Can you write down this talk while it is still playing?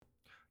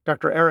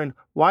Dr. Erin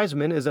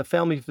Wiseman is a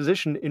family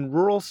physician in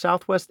rural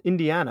Southwest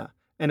Indiana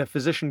and a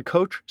physician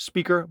coach,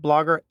 speaker,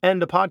 blogger,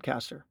 and a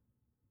podcaster.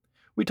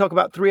 We talk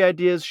about 3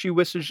 ideas she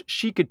wishes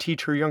she could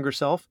teach her younger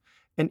self,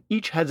 and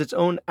each has its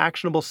own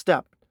actionable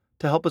step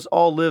to help us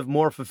all live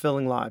more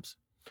fulfilling lives.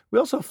 We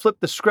also flip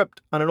the script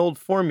on an old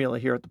formula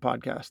here at the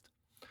podcast.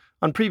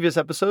 On previous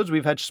episodes,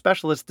 we've had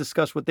specialists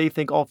discuss what they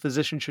think all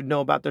physicians should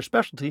know about their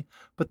specialty,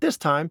 but this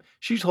time,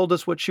 she told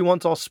us what she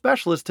wants all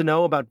specialists to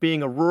know about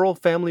being a rural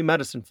family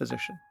medicine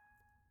physician.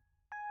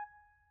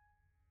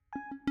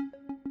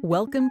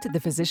 Welcome to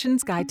the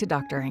Physician's Guide to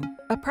Doctoring,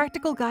 a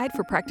practical guide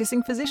for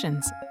practicing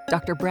physicians.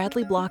 Dr.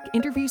 Bradley Block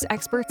interviews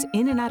experts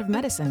in and out of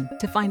medicine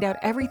to find out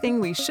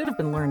everything we should have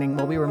been learning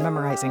while we were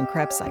memorizing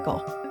Krebs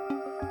cycle.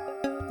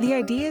 The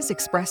ideas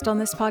expressed on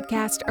this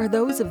podcast are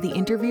those of the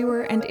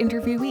interviewer and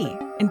interviewee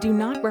and do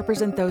not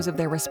represent those of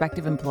their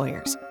respective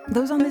employers.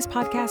 Those on this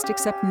podcast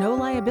accept no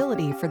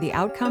liability for the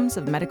outcomes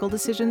of medical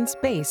decisions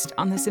based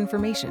on this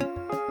information.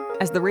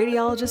 As the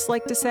radiologists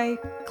like to say,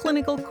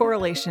 clinical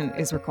correlation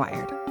is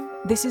required.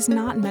 This is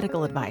not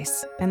medical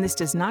advice, and this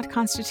does not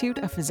constitute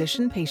a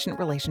physician-patient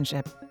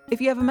relationship. If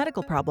you have a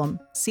medical problem,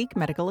 seek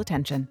medical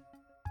attention.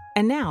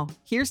 And now,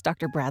 here's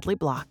Dr. Bradley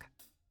Block.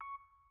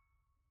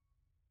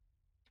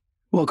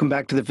 Welcome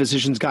back to the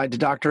Physician's Guide to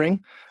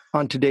Doctoring.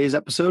 On today's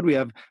episode, we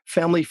have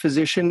family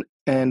physician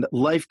and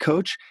life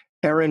coach,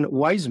 Erin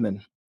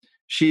Wiseman.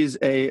 She's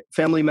a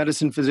family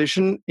medicine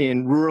physician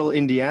in rural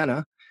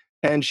Indiana,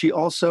 and she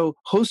also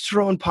hosts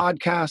her own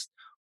podcast,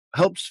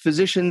 helps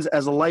physicians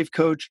as a life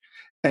coach,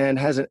 and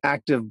has an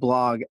active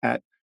blog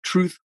at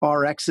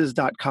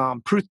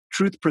truthrxs.com.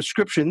 Truth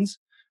prescriptions,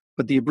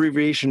 but the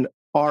abbreviation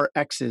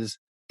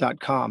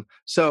rxs.com.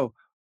 So,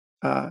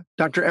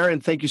 Dr.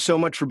 Erin, thank you so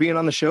much for being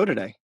on the show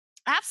today.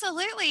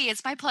 Absolutely.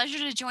 It's my pleasure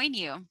to join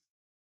you.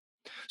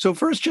 So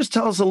first, just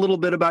tell us a little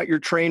bit about your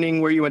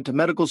training, where you went to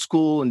medical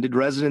school and did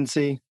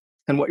residency,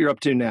 and what you're up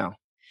to now.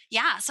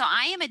 Yeah, so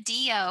I am a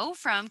DO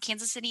from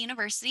Kansas City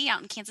University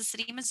out in Kansas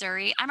City,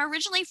 Missouri. I'm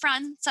originally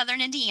from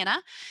Southern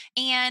Indiana,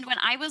 and when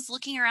I was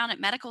looking around at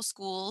medical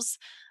schools,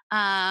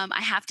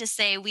 I have to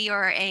say we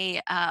are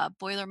a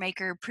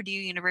Boilermaker Purdue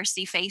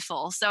University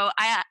faithful. So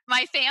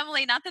my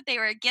family, not that they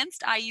were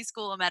against IU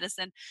School of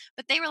Medicine,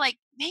 but they were like,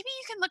 maybe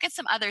you can look at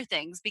some other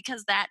things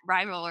because that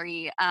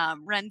rivalry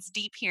runs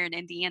deep here in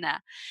Indiana.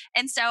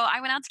 And so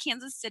I went out to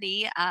Kansas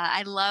City.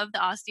 I love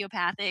the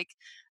osteopathic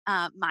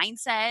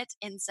mindset.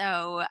 And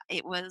so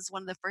it was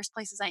one of the first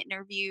places I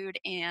interviewed,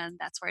 and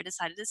that's where I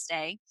decided to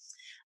stay.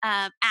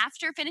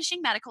 After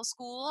finishing medical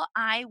school,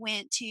 I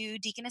went to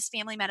Deaconess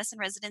Family Medicine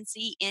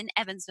residency in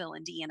Evansville,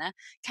 Indiana,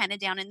 kind of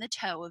down in the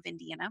toe of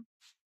Indiana,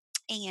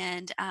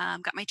 and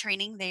got my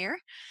training there.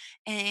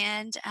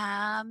 And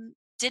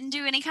didn't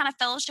do any kind of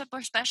fellowship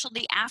or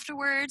specialty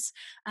afterwards.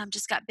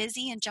 Just got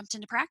busy and jumped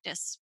into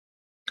practice.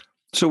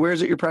 So where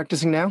is it you're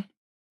practicing now?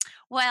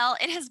 Well,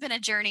 it has been a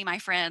journey, my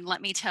friend,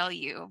 let me tell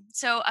you.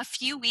 So, a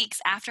few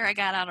weeks after I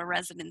got out of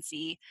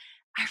residency,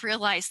 I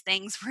realized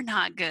things were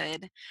not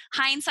good.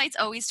 Hindsight's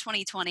always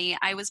 2020.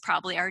 I was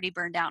probably already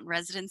burned out in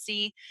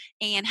residency,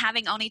 and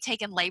having only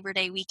taken Labor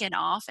Day weekend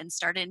off and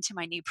started into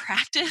my new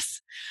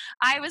practice,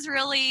 I was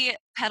really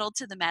pedal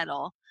to the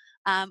metal.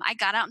 I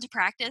got out into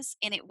practice,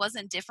 and it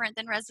wasn't different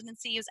than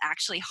residency. It was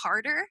actually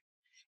harder.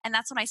 And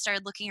that's when I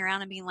started looking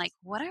around and being like,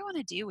 what do I want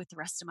to do with the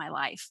rest of my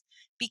life?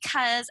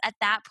 Because at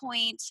that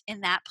point in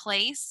that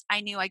place,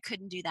 I knew I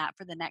couldn't do that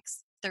for the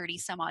next 30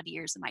 some odd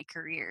years of my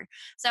career.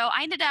 So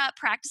I ended up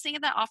practicing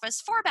in the office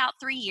for about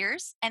 3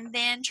 years and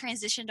then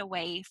transitioned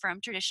away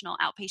from traditional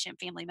outpatient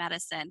family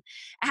medicine.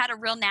 I had a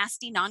real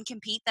nasty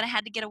non-compete that I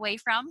had to get away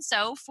from.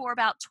 So for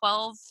about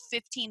 12,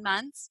 15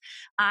 months,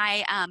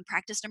 I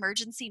practiced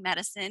emergency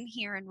medicine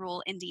here in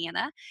rural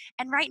Indiana.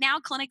 And right now,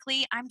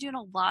 clinically, I'm doing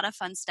a lot of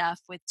fun stuff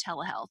with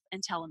telehealth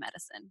and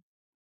telemedicine.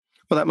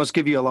 Well, that must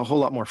give you a whole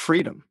lot more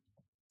freedom.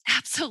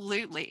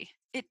 Absolutely.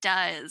 It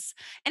does.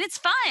 And it's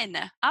fun.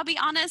 I'll be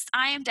honest,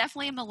 I am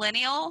definitely a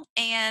millennial,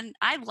 and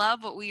I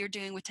love what we are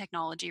doing with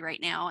technology right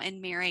now and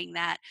marrying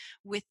that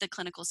with the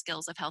clinical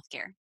skills of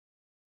healthcare.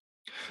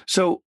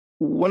 So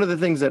one of the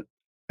things that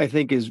I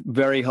think is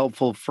very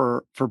helpful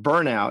for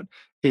burnout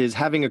is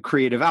having a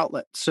creative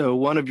outlet. So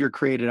one of your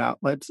creative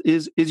outlets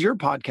is your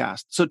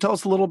podcast. So tell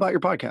us a little about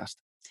your podcast.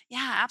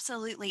 Yeah,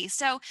 absolutely.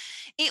 So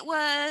it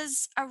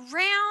was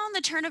around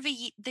the turn of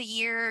the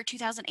year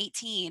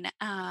 2018.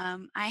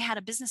 I had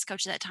a business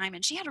coach at that time,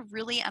 and she had a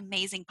really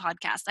amazing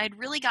podcast. I had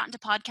really gotten to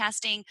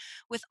podcasting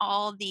with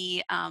all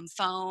the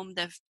foam,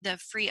 the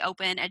free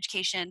open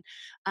education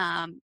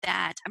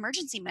that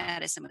emergency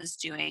medicine was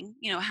doing.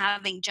 You know,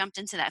 having jumped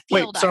into that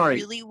Wait, field, I sorry,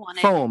 really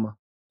wanted. foam.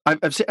 I've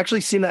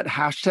actually seen that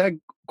hashtag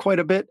quite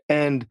a bit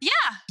and Yeah,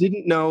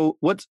 didn't know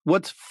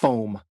what's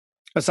foam,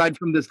 aside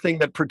from this thing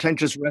that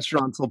pretentious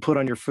restaurants will put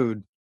on your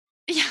food.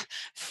 yeah,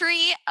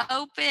 free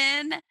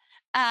open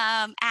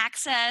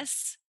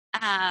access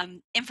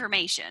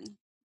information.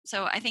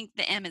 So I think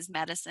the M is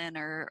medicine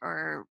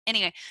or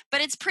anyway,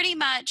 but it's pretty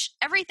much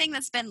everything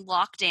that's been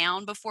locked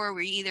down before,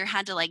 where you either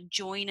had to like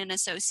join an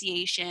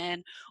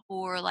association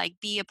or like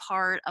be a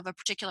part of a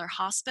particular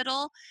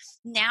hospital.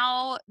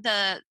 Now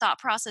the thought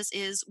process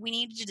is we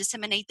need to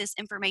disseminate this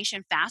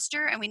information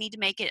faster and we need to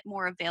make it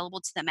more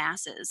available to the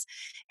masses.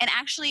 And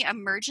actually,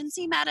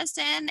 emergency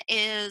medicine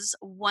is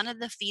one of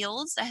the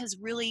fields that has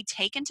really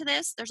taken to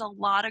this. There's a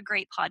lot of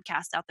great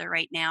podcasts out there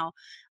right now,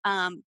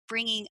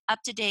 bringing up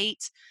to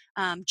date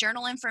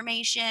journal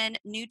information,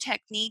 new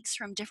techniques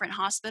from different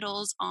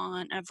hospitals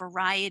on a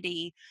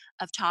variety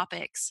of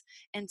topics.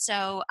 And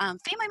so,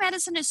 family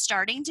medicine is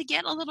starting to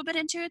get a little bit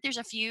into it. There's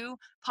a few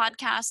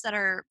podcasts that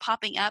are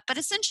popping up, but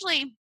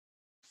essentially,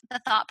 the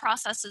thought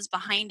processes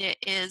behind it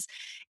is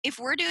if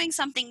we're doing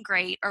something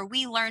great or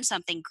we learn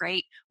something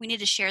great, we need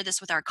to share this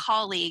with our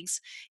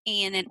colleagues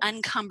in an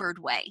unencumbered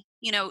way.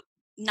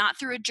 Not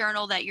through a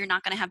journal that you're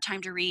not going to have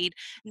time to read,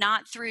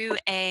 not through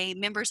a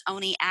members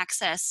only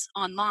access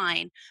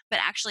online, but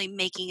actually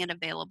making it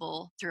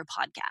available through a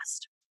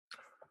podcast.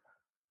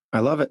 I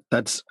love it.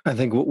 That's, I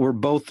think, what we're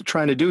both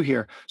trying to do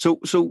here. So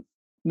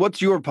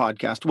what's your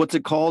podcast? What's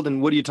it called,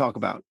 and what do you talk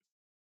about?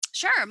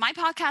 Sure. My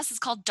podcast is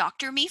called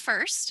Doctor Me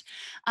First,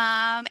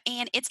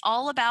 and it's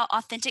all about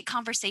authentic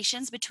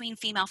conversations between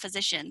female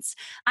physicians.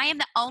 I am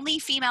the only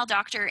female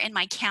doctor in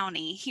my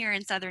county here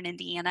in Southern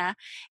Indiana,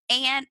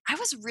 and I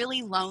was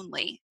really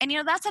lonely. And,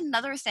 that's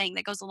another thing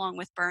that goes along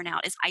with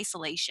burnout is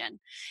isolation.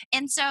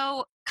 And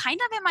so, kind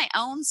of in my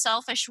own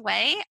selfish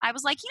way, I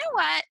was like, you know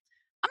what?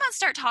 I'm going to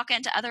start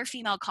talking to other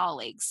female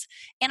colleagues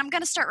and I'm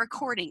going to start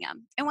recording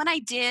them. And when I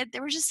did,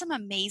 there were just some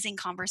amazing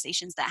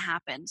conversations that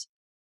happened.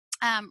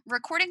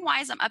 Recording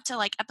wise, I'm up to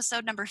like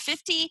episode number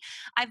 50.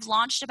 I've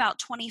launched about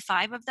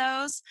 25 of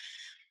those.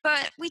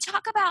 But we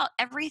talk about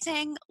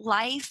everything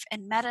life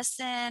and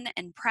medicine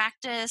and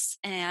practice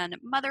and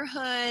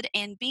motherhood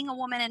and being a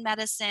woman in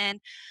medicine,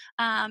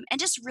 and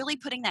just really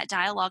putting that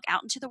dialogue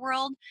out into the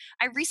world.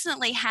 I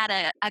recently had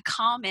a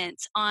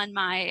comment on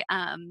my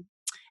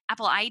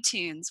Apple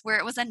iTunes where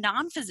it was a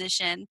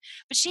non-physician,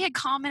 but she had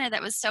commented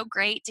that was so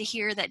great to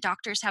hear that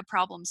doctors have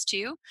problems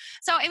too.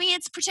 So, I mean,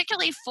 it's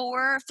particularly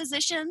for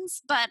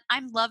physicians, but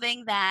I'm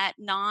loving that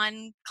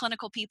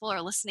non-clinical people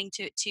are listening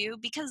to it too,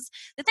 because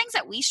the things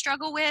that we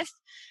struggle with,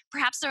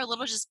 perhaps they're a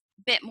little just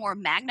bit more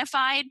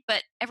magnified,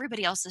 but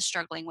everybody else is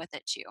struggling with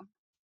it too.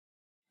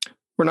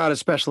 We're not as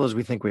special as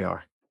we think we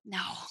are.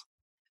 No,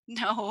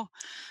 no.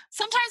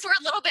 Sometimes we're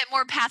a little bit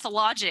more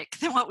pathologic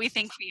than what we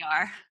think we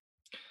are.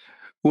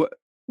 What?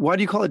 Why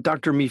do you call it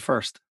Dr. Me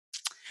First?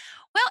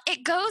 Well,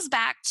 it goes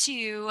back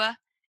to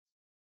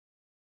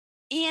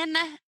in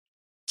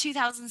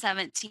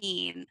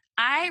 2017,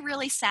 I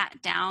really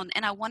sat down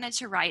and I wanted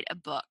to write a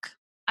book.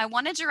 I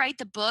wanted to write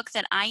the book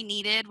that I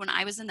needed when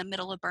I was in the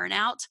middle of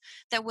burnout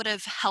that would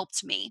have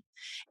helped me.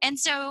 And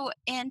so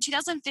in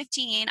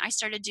 2015, I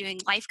started doing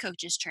life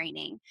coaches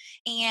training,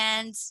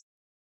 and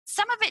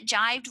some of it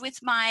jived with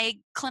my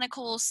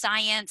clinical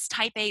science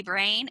type A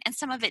brain, and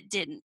some of it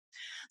didn't.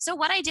 So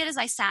what I did is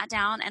I sat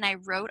down and I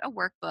wrote a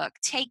workbook,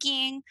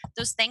 taking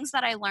those things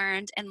that I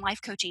learned in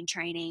life coaching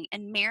training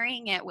and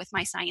marrying it with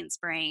my science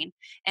brain.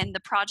 And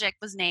the project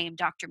was named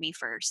Dr. Me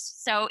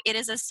First. So it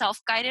is a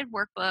self-guided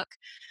workbook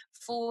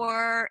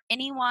for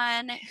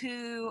anyone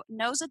who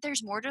knows that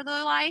there's more to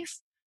their life.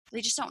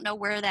 They just don't know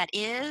where that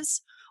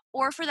is.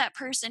 Or for that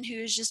person who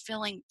is just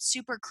feeling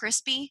super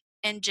crispy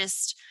and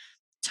just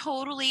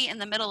totally in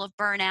the middle of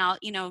burnout,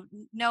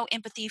 no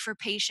empathy for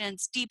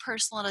patients,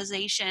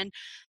 depersonalization,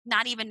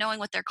 not even knowing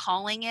what their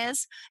calling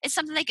is. It's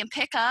something they can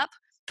pick up,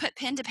 put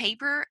pen to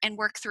paper, and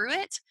work through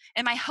it.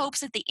 And my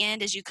hopes at the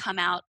end is you come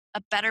out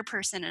a better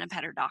person and a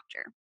better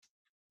doctor.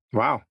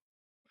 Wow.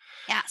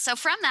 Yeah. So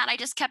from that, I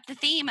just kept the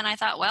theme and I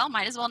thought, well,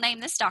 might as well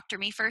name this Dr.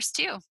 Me First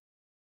too.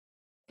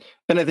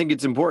 And I think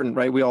it's important,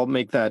 right? We all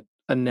make that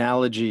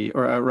analogy,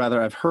 or rather,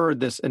 I've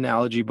heard this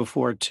analogy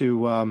before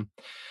to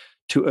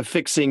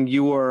affixing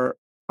your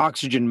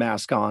oxygen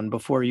mask on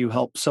before you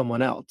help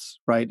someone else,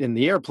 right? In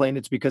the airplane,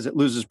 it's because it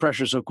loses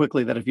pressure so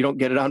quickly that if you don't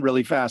get it on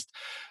really fast,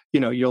 I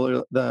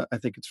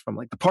think it's from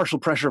like the partial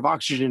pressure of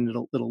oxygen,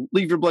 it'll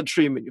leave your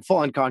bloodstream and you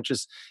fall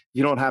unconscious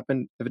if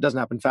it doesn't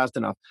happen fast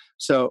enough.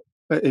 So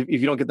if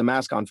you don't get the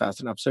mask on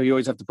fast enough. So you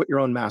always have to put your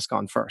own mask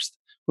on first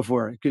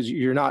because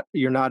you're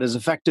not as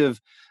effective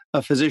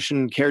a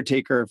physician,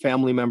 caretaker,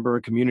 family member,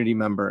 community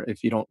member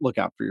if you don't look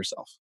out for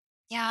yourself.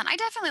 Yeah, and I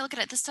definitely look at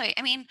it this way.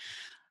 I mean,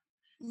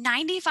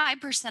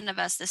 95% of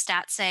us, the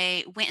stats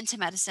say, went into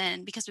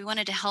medicine because we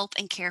wanted to help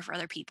and care for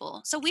other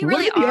people. So we What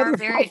really did the are other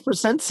very,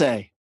 5%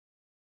 say?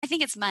 I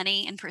think it's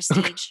money and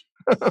prestige.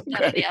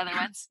 None of the other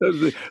ones.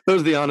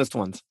 Those are the honest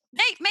ones.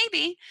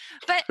 Maybe.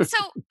 But so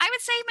I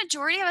would say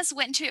majority of us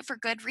went into it for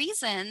good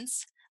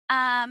reasons.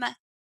 And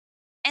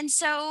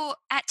so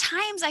at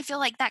times I feel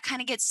like that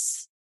kind of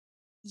gets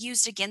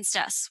used against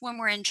us when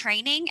we're in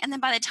training. And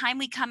then by the time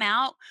we come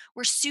out,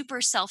 we're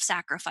super self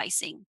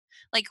sacrificing.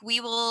 Like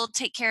we will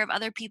take care of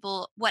other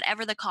people,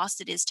 whatever the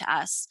cost it is to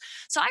us.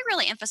 So I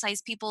really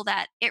emphasize people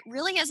that it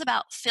really is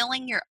about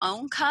filling your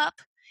own cup,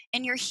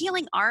 and your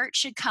healing art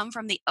should come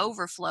from the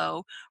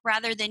overflow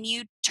rather than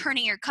you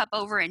turning your cup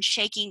over and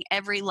shaking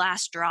every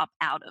last drop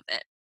out of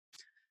it.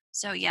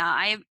 So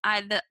yeah,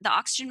 the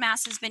oxygen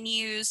mask has been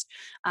used.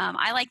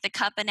 I like the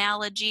cup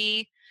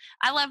analogy.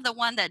 I love the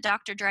one that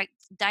Dr.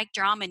 Dyke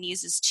Drummond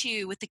uses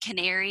too, with the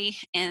canary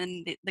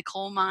and the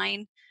coal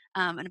mine,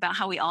 and about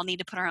how we all need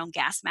to put our own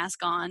gas mask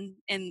on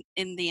in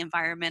the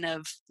environment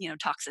of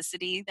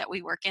toxicity that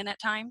we work in at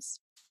times.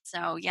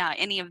 So yeah,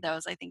 any of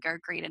those I think are a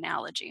great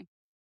analogy.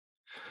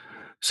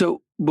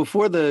 So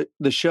before the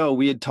show,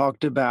 we had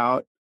talked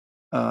about,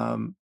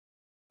 um,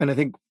 and I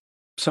think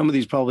some of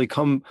these probably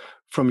come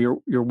from your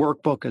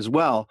workbook as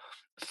well.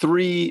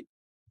 Three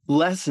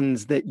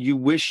lessons that you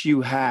wish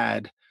you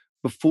had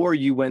before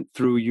you went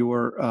through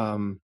your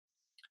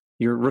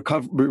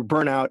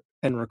burnout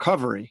and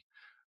recovery.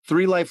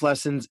 Three life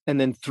lessons, and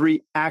then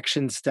three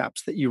action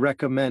steps that you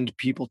recommend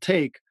people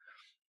take,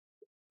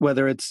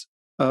 whether it's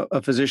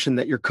a physician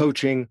that you're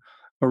coaching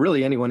or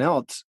really anyone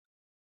else.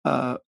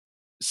 Uh,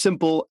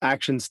 Simple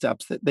action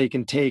steps that they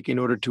can take in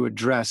order to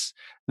address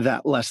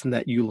that lesson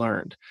that you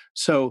learned.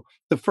 So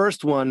the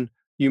first one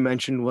you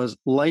mentioned was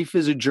life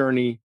is a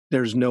journey,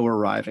 there's no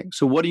arriving.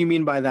 So what do you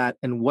mean by that?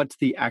 And what's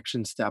the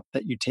action step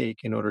that you take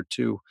in order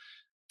to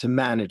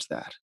manage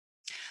that?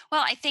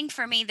 Well, I think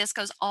for me, this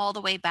goes all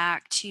the way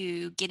back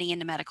to getting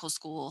into medical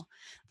school.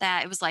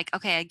 That it was like,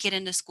 okay, I get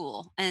into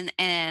school, and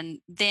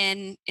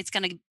then it's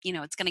gonna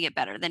get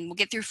better. Then we'll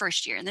get through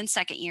first year, and then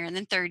second year, and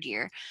then third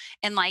year,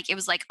 and like it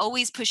was like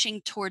always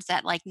pushing towards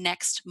that like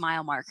next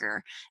mile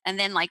marker. And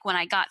then like when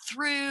I got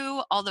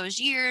through all those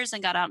years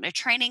and got out into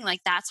training,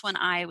 like that's when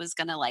I was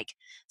gonna like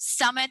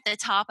summit the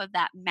top of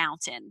that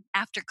mountain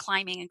after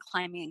climbing and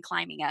climbing and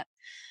climbing up.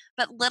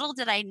 But little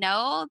did I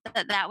know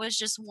that that was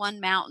just one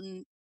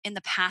mountain in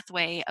the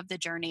pathway of the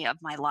journey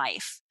of my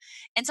life.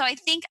 And so I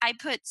think I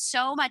put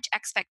so much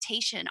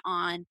expectation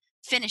on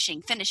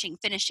finishing, finishing,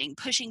 finishing,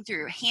 pushing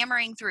through,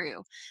 hammering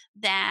through,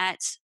 that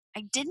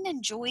I didn't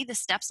enjoy the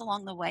steps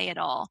along the way at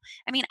all.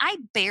 I mean, I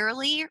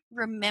barely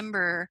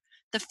remember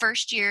the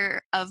first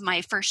year of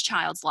my first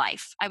child's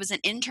life. I was an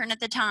intern at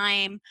the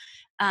time.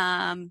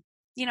 Um,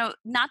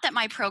 not that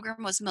my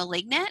program was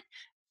malignant,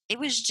 it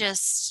was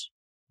just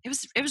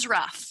it was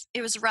rough.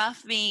 It was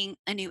rough being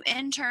a new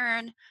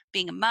intern,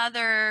 being a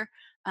mother,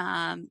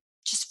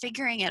 just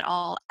figuring it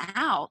all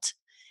out.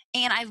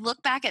 And I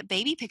look back at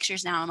baby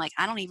pictures now, and I'm like,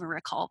 I don't even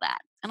recall that.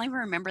 I don't even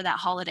remember that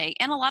holiday.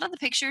 And a lot of the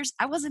pictures,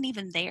 I wasn't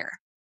even there.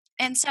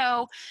 And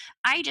so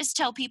I just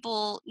tell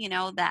people,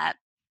 that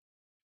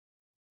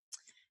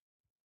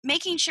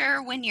making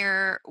sure when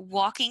you're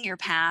walking your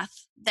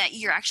path that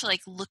you're actually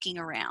like looking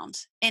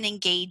around and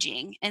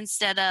engaging,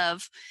 instead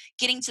of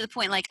getting to the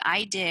point like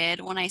I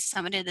did when I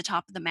summited the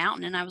top of the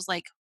mountain and I was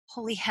like,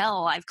 holy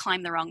hell, I've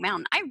climbed the wrong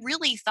mountain. I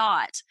really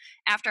thought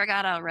after I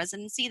got out of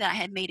residency that I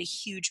had made a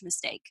huge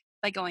mistake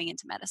by going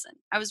into medicine.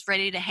 I was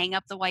ready to hang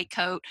up the white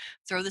coat,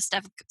 throw the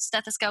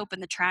stethoscope in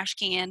the trash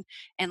can,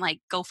 and like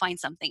go find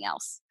something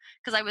else.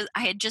 Because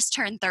I had just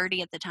turned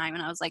 30 at the time,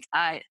 and I was like,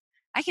 I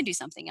can do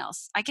something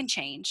else. I can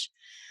change.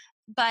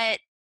 But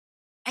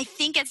I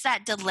think it's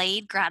that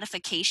delayed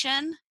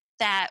gratification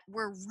that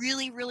we're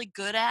really, really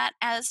good at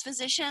as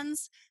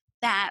physicians,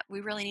 that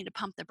we really need to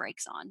pump the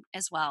brakes on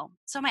as well.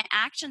 So, my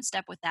action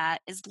step with that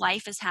is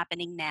life is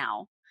happening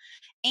now.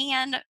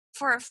 And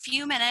for a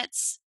few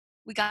minutes,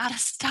 we got to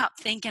stop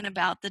thinking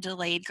about the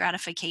delayed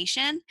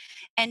gratification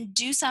and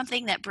do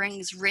something that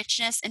brings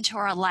richness into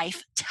our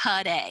life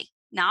today.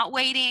 Not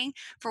waiting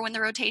for when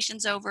the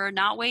rotation's over,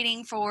 not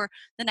waiting for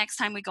the next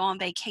time we go on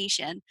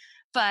vacation,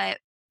 but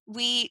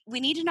we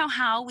need to know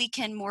how we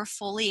can more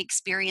fully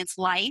experience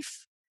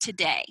life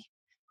today,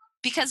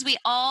 because we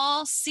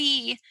all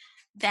see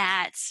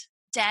that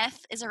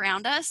death is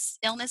around us,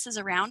 illness is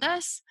around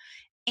us,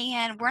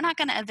 and we're not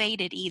going to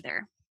evade it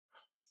either.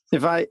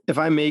 If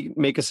I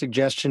make a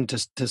suggestion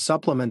to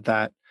supplement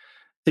that,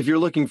 if you're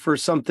looking for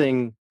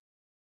something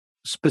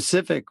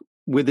specific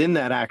within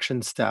that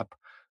action step,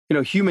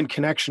 human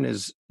connection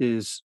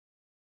is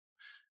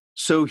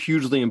so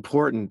hugely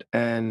important.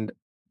 And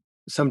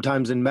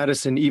sometimes in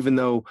medicine, even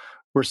though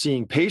we're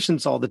seeing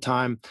patients all the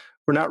time,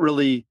 we're not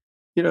really,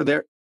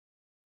 there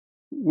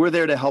we're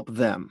there to help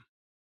them.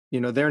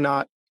 They're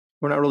not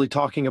we're not really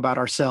talking about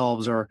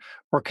ourselves or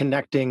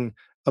connecting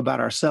about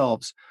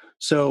ourselves.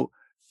 So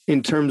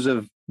in terms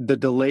of the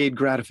delayed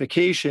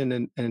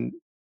gratification and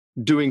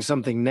doing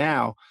something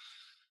now,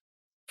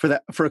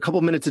 for a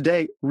couple minutes a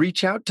day,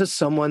 reach out to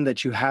someone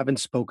that you haven't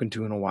spoken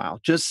to in a while.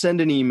 Just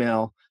send an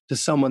email to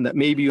someone that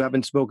maybe you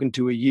haven't spoken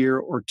to a year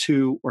or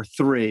two or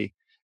three,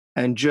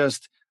 and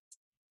just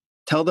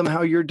tell them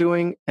how you're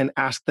doing and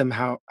ask them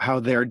how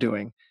they're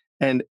doing.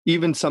 And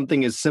even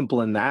something as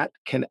simple in that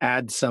can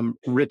add some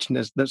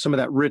richness, some of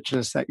that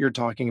richness that you're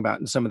talking about,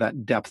 and some of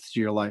that depth to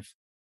your life.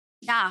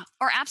 Yeah,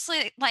 or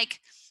absolutely. Like,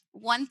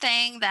 one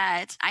thing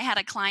that I had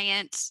a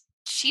client,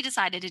 she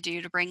decided to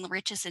do to bring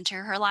riches into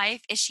her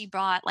life is she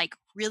bought like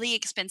really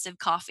expensive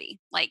coffee,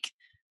 like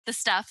the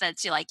stuff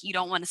that's like you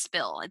don't want to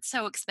spill. It's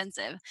so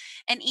expensive.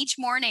 And each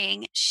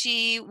morning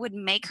she would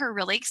make her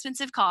really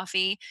expensive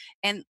coffee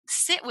and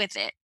sit with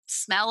it,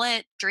 smell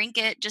it, drink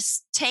it,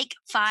 just take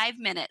 5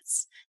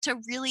 minutes to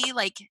really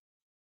like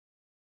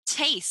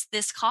taste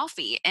this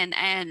coffee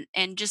and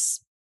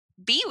just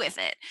be with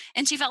it.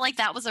 And she felt like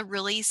that was a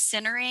really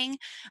centering,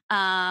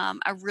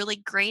 a really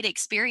great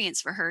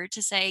experience for her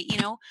to say,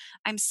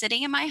 I'm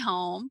sitting in my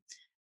home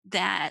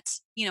that,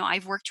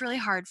 I've worked really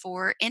hard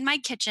for, in my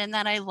kitchen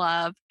that I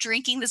love,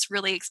 drinking this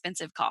really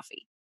expensive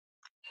coffee.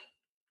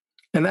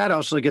 And that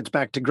also gets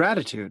back to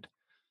gratitude.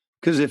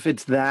 Because if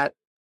it's that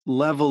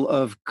level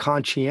of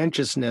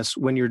conscientiousness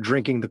when you're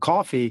drinking the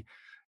coffee,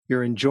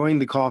 you're enjoying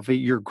the coffee,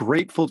 you're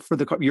grateful for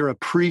the coffee, you're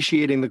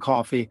appreciating the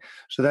coffee.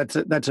 So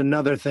that's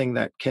another thing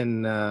that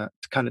can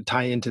kind of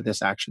tie into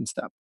this action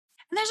step.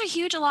 And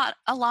there's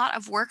a lot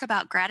of work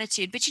about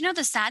gratitude. But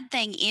the sad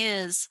thing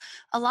is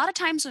a lot of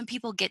times when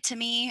people get to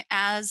me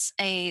as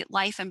a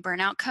life and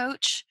burnout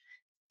coach,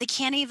 they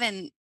can't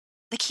even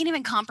they can't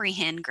even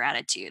comprehend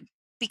gratitude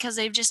because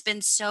they've just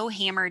been so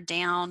hammered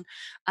down,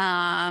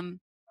 um,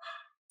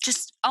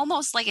 just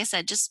almost like I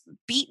said, just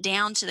beat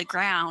down to the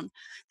ground,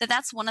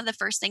 that's one of the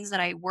first things that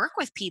I work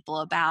with people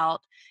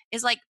about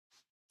is like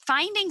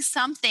finding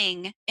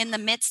something in the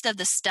midst of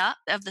the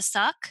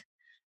suck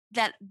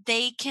that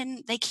they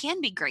can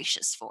be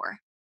gracious for.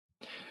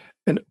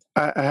 And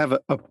I have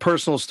a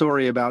personal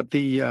story about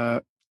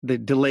the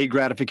delayed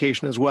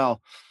gratification as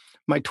well.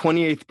 My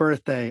 28th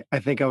birthday, I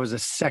think I was a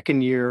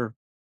second year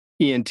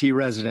ENT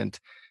resident,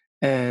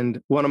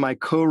 and one of my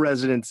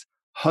co-residents'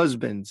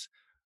 husbands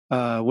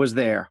was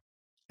there,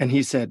 and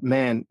he said,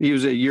 "Man," he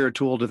was a year or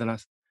two older than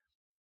us.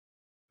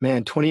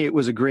 "Man, 28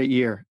 was a great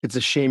year. It's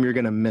a shame you're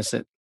going to miss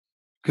it."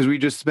 Because we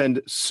just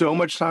spend so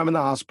much time in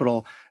the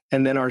hospital,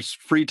 and then our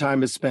free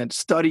time is spent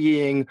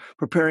studying,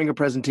 preparing a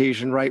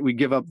presentation, right? We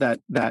give up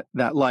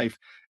that life.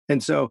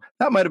 And so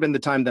that might have been the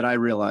time that I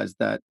realized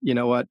that, you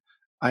know what,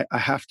 I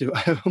have to,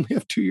 I only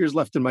have 2 years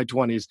left in my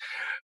 20s.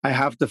 I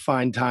have to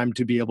find time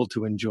to be able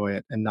to enjoy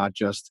it and not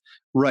just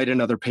write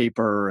another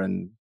paper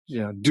and,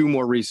 do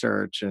more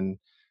research and,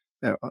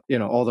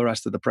 all the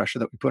rest of the pressure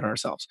that we put on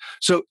ourselves.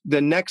 So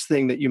the next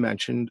thing that you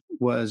mentioned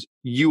was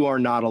you are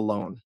not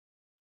alone.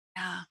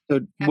 Yeah.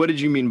 So what did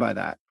you mean by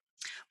that?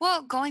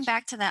 Well, going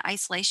back to that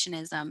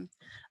isolationism,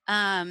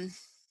 um,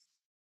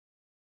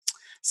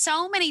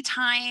 so many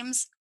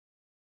times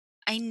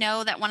I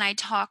know that when I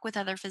talk with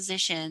other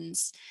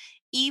physicians,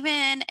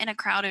 even in a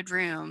crowded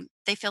room,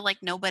 they feel like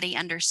nobody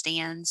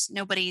understands,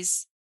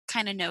 nobody's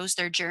kind of knows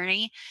their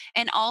journey.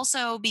 And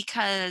also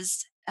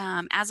because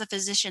as a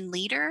physician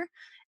leader,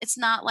 it's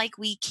not like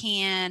we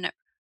can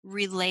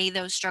relay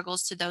those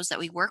struggles to those that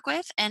we work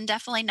with, and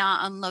definitely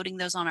not unloading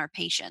those on our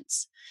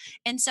patients.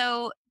 And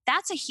so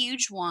that's a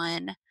huge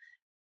one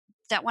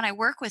that when I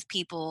work with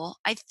people,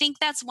 I think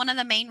that's one of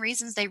the main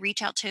reasons they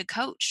reach out to a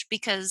coach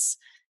because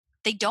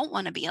they don't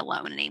want to be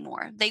alone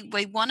anymore. They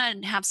want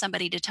to have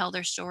somebody to tell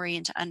their story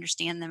and to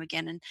understand them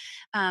again.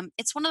 And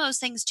it's one of those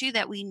things too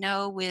that we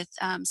know with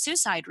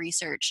suicide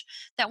research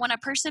that when a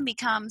person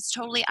becomes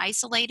totally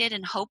isolated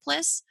and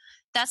hopeless,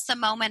 that's the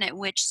moment at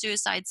which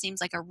suicide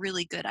seems like a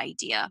really good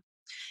idea.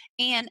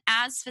 And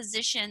as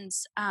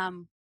physicians,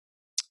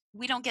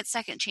 we don't get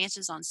second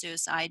chances on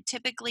suicide.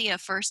 Typically, a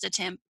first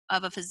attempt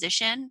of a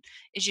physician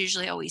is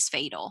usually always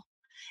fatal.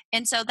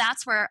 And so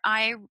that's where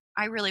I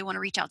really want to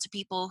reach out to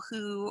people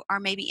who are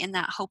maybe in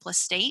that hopeless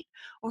state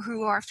or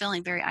who are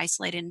feeling very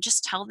isolated and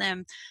just tell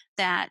them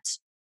that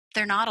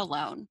they're not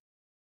alone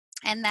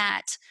and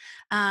that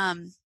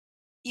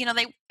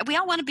they we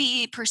all want to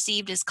be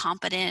perceived as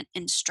competent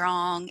and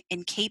strong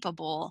and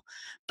capable,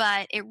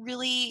 but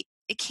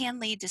it can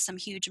lead to some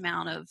huge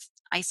amount of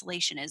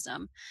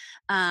isolationism.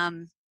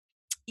 Um,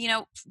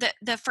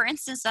 the for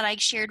instance that I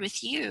shared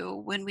with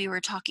you when we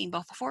were talking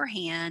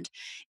beforehand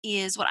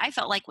is what I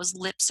felt like was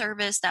lip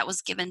service that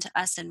was given to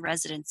us in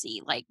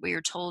residency. Like we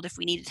were told if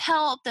we needed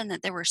help and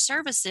that there were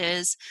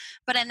services,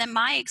 and then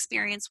my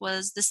experience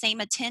was the same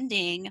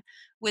attending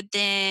would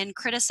then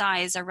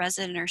criticize a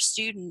resident or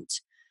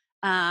student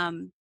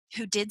um,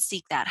 who did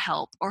seek that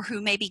help or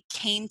who maybe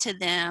came to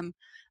them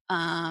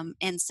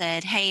and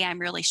said, "Hey, I'm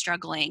really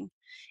struggling."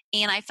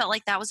 And I felt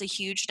like that was a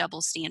huge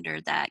double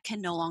standard that can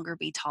no longer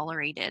be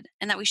tolerated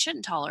and that we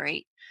shouldn't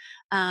tolerate.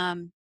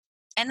 Um,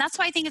 and that's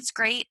why I think it's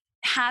great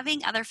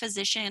having other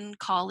physician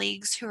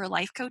colleagues who are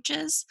life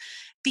coaches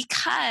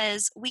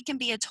because we can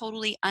be a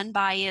totally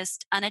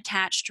unbiased,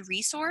 unattached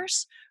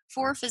resource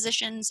for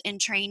physicians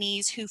and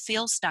trainees who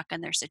feel stuck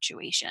in their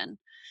situation.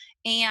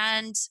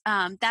 And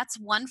that's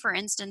one, for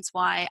instance,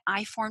 why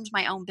I formed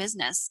my own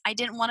business. I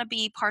didn't want to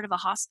be part of a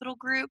hospital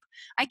group.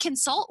 I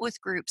consult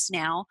with groups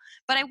now,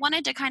 but I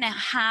wanted to kind of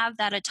have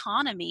that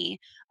autonomy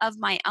of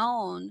my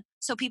own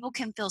so people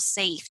can feel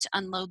safe to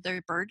unload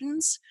their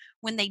burdens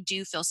when they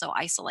do feel so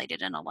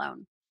isolated and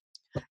alone.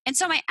 And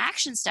so my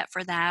action step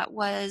for that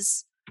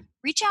was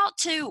reach out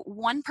to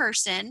one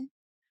person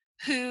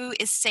who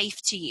is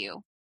safe to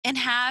you and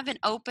have an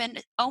open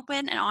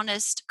and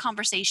honest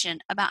conversation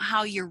about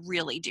how you're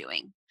really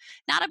doing,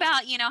 not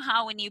about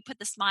how when you put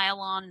the smile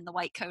on and the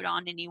white coat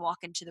on and you walk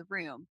into the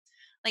room,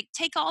 like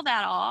take all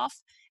that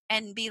off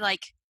and be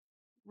like,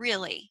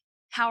 really,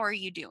 how are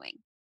you doing?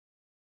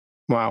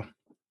 Wow.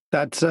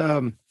 That's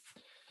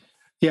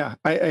yeah,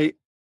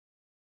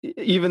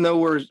 even though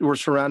we're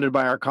surrounded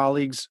by our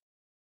colleagues,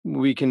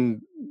 we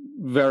can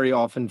very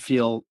often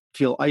feel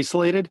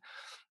isolated.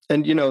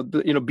 And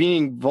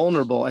being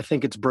vulnerable, I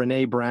think it's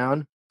Brene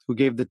Brown who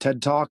gave the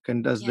TED talk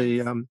and does the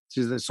Yes.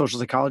 she's the social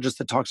psychologist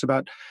that talks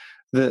about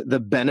the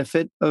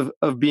benefit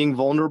of being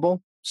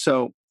vulnerable.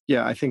 So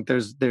yeah, I think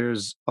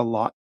there's a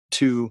lot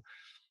to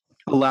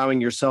allowing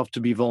yourself to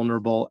be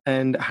vulnerable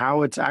and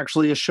how it's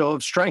actually a show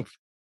of strength.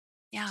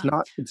 It's Yeah.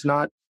 not it's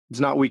not it's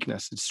not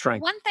weakness, it's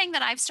strength. One thing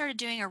that I've started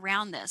doing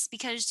around this,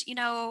 because,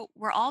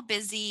 we're all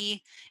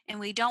busy and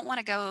we don't want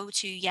to go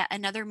to yet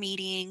another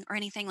meeting or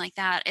anything like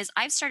that, is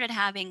I've started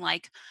having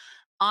like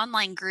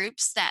online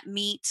groups that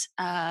meet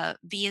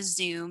via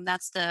Zoom.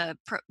 That's the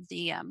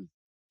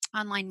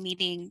online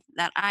meeting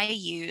that I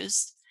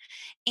use.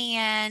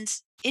 And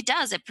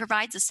it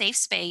provides a safe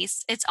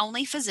space. It's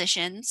only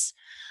physicians.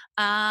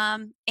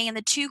 And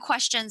the two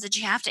questions that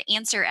you have to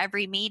answer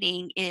every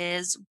meeting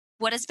is,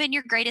 what has been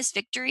your greatest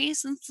victory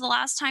since the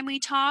last time we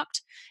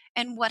talked?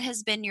 And what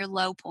has been your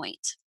low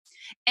point?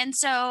 And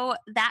so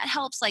that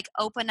helps like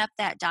open up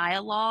that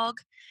dialogue.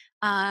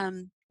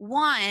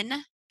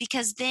 One,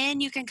 because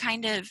then you can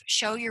kind of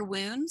show your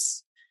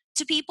wounds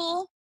to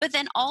people, but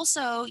then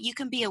also you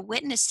can be a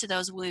witness to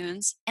those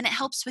wounds and it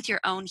helps with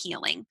your own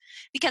healing.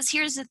 Because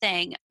here's the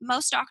thing,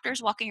 most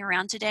doctors walking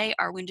around today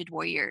are wounded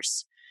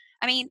warriors.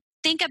 I mean,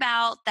 think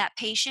about that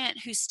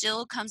patient who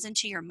still comes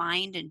into your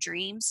mind and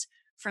dreams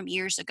from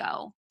years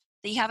ago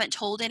that you haven't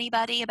told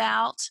anybody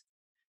about,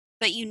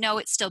 but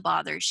it still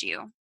bothers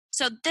you.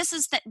 So this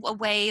is a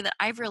way that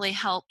I've really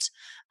helped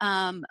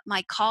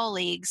my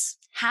colleagues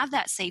have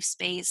that safe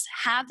space,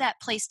 have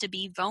that place to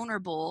be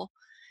vulnerable,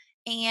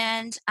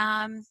 and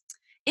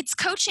it's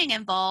coaching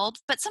involved,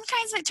 but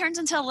sometimes it turns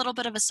into a little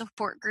bit of a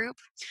support group.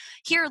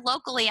 Here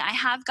locally, I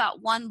have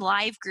got one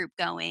live group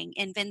going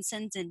in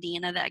Vincennes,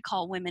 Indiana, that I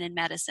call Women in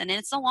Medicine, and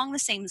it's along the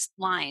same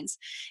lines.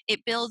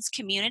 It builds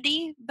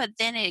community, but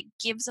then it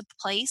gives a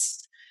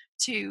place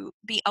to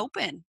be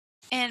open.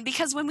 And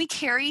because when we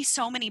carry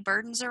so many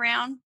burdens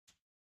around,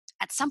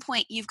 at some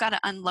point you've got to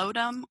unload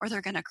them or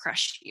they're going to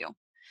crush you.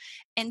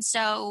 And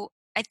so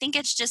I think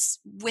it's just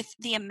with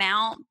the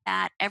amount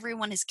that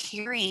everyone is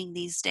carrying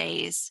these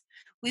days,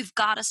 we've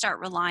got to start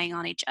relying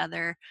on each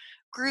other.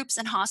 Groups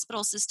and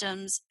hospital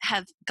systems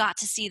have got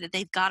to see that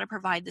they've got to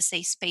provide the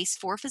safe space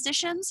for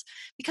physicians,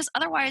 because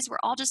otherwise we're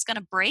all just going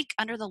to break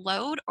under the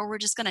load, or we're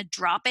just going to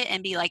drop it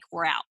and be like,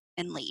 we're out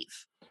and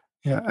leave.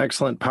 Yeah,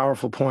 excellent,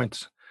 powerful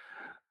points.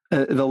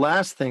 The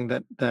last thing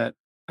that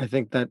I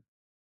think that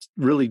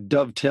really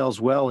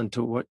dovetails well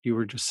into what you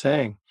were just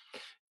saying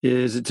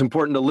is it's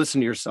important to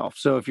listen to yourself.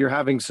 So if you're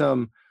having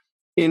some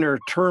inner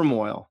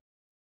turmoil,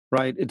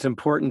 right, it's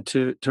important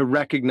to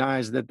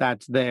recognize that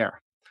that's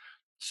there.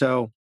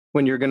 So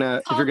when It's if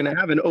you're called gonna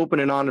have an open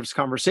and honest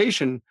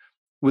conversation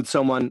with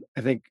someone,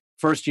 I think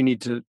first you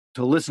need to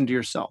listen to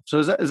yourself. So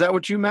is that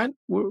what you meant?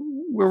 Where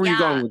were you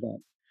going Yeah, with that?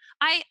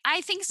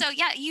 I think so.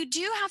 Yeah, you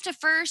do have to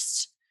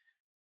first.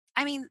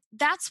 I mean,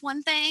 that's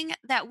one thing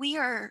that we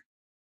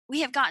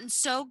have gotten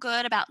so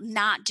good about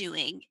not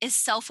doing is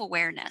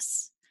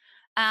self-awareness.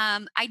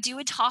 I do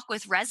a talk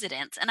with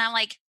residents and I'm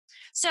like,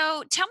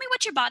 so tell me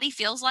what your body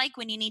feels like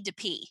when you need to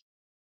pee.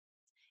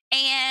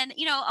 And,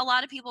 a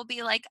lot of people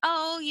be like,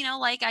 oh,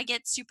 like I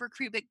get super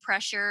cubic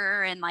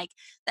pressure and like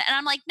that. And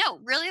I'm like, no,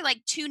 really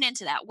like tune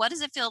into that. What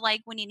does it feel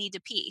like when you need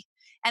to pee?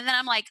 And then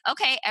I'm like,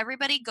 okay,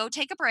 everybody go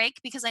take a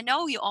break because I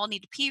know you all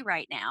need to pee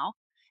right now.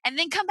 And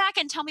then come back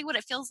and tell me what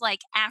it feels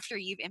like after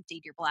you've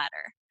emptied your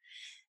bladder,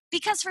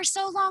 because for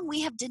so long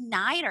we have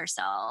denied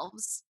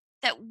ourselves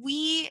that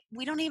we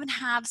don't even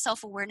have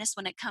self-awareness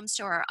when it comes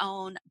to our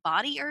own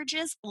body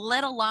urges,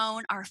 let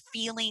alone our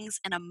feelings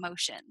and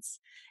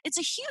emotions. It's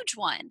a huge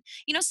one.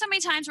 So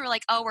many times we're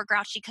like, oh, we're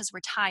grouchy because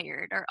we're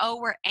tired, or oh,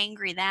 we're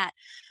angry that.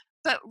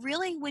 But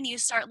really, when you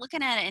start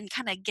looking at it and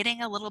kind of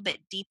getting a little bit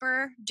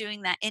deeper,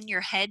 doing that in your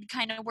head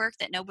kind of work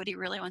that nobody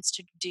really wants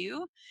to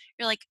do,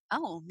 you're like,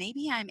 oh,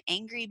 maybe I'm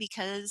angry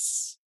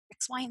because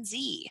X, Y, and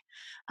Z.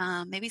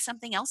 Maybe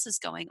something else is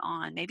going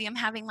on. Maybe I'm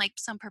having like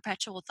some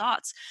perpetual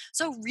thoughts.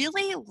 So,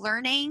 really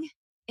learning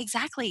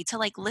exactly to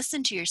like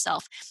listen to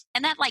yourself,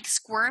 and that like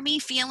squirmy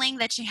feeling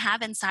that you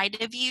have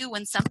inside of you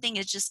when something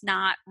is just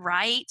not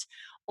right,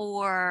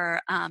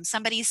 or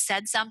somebody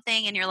said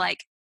something and you're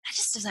like, that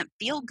just doesn't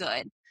feel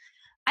good.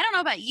 I don't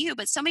know about you,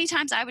 but so many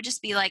times I would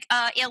just be like,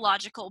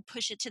 illogical,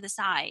 push it to the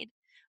side.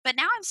 But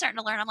now I'm starting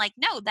to learn, I'm like,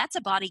 no, that's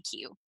a body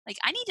cue. Like,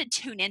 I need to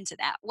tune into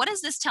that. What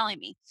is this telling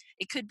me?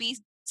 It could be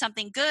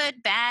something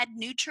good, bad,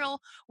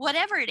 neutral,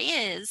 whatever it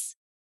is,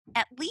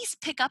 at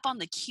least pick up on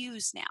the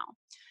cues now.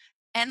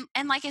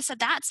 And like I said,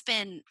 that's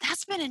been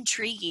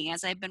intriguing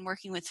as I've been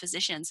working with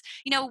physicians.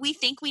 We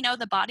think we know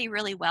the body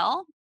really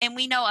well, and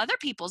we know other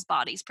people's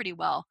bodies pretty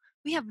well.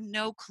 We have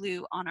no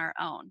clue on our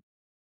own.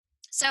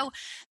 So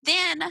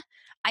then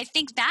I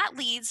think that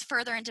leads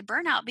further into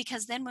burnout,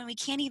 because then when we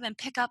can't even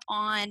pick up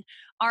on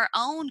our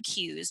own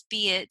cues,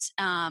 be it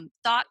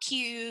thought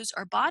cues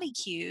or body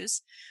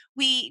cues,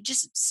 we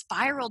just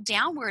spiral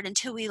downward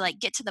until we like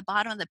get to the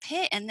bottom of the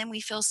pit. And then we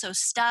feel so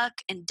stuck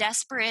and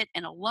desperate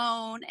and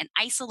alone and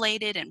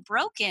isolated and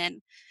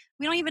broken.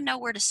 We don't even know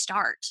where to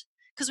start,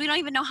 because we don't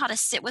even know how to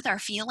sit with our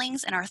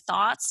feelings and our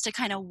thoughts to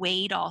kind of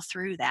wade all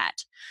through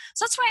that.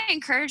 So that's why I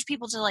encourage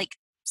people to like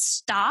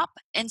stop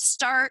and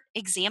start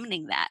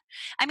examining that.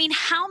 I mean,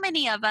 how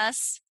many of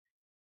us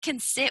can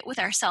sit with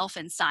ourselves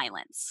in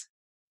silence?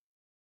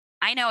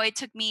 I know it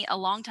took me a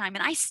long time,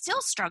 and I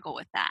still struggle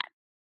with that.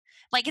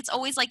 Like, it's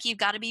always like you've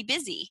got to be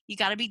busy, you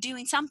got to be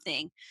doing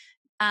something.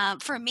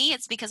 For me,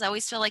 it's because I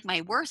always feel like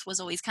my worth was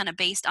always kind of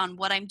based on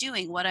what I'm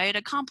doing, what I had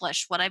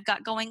accomplished, what I've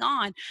got going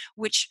on,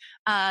 which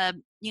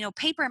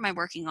paper am I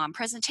working on,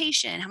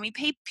 presentation, how many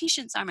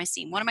patients am I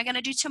seeing, what am I going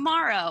to do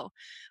tomorrow?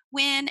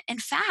 When in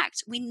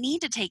fact, we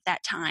need to take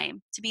that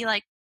time to be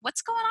like,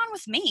 what's going on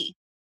with me?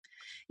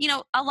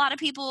 A lot of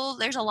people,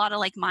 there's a lot of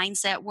like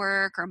mindset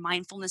work or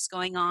mindfulness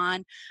going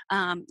on,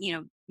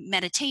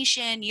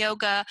 meditation,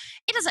 yoga,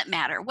 it doesn't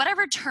matter,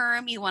 whatever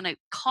term you want to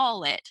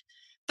call it.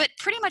 But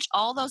pretty much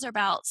all those are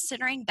about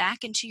centering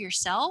back into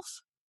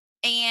yourself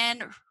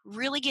and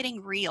really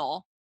getting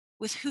real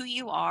with who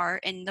you are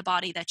and the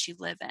body that you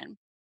live in.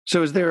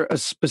 So is there a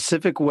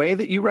specific way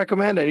that you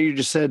recommend? I know you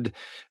just said,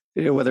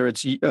 whether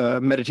it's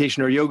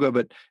meditation or yoga,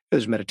 but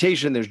there's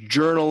meditation, there's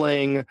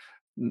journaling,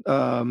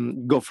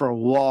 go for a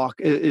walk.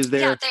 Is Yeah,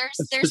 there a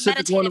there's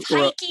specific one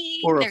meditative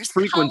hiking, or a there's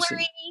frequency?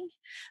 coloring,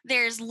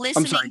 there's I'm sorry,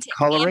 listening to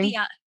coloring?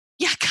 ambient.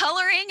 Yeah,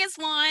 coloring is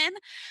one.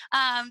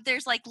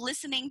 There's like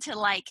listening to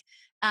like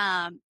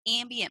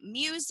ambient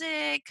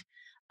music.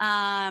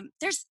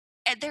 There's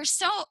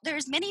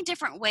many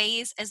different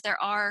ways as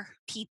there are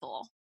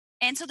people,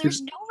 and so Is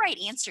there's no right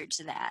answer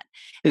to that,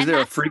 is and there a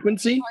that's the really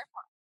frequency? hard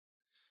part.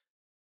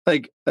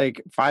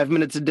 Like 5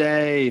 minutes a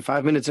day,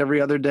 5 minutes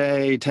every other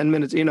day, 10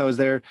 minutes?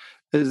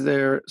 Is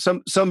there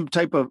some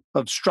type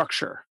of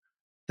structure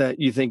that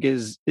you think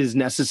is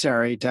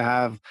necessary to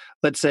have,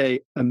 let's say,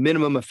 a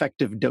minimum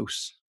effective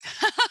dose,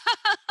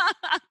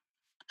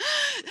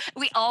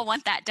 We all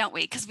want that, don't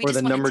we? Because we or the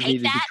just want to number take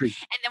needed to that, treat?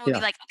 and then we'll be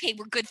Yeah, like, okay,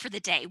 we're good for the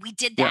day. We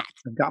did yeah. that.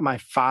 I've got my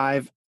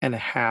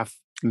 5.5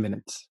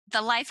 minutes.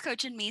 The life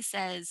coach in me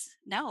says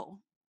no,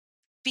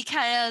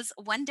 because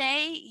one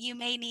day you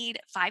may need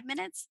 5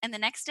 minutes, and the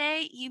next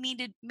day you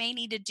may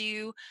need to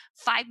do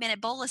 5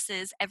 minute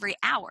boluses every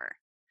hour.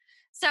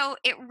 So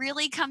it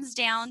really comes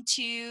down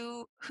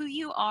to who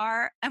you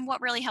are and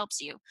what really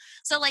helps you.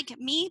 So, like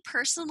me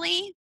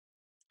personally,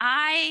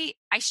 I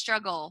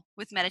struggle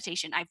with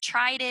meditation. I've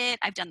tried it.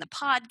 I've done the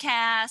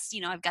podcast.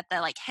 I've got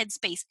the like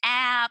Headspace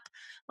app.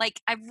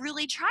 Like I've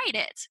really tried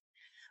it.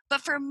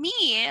 But for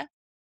me,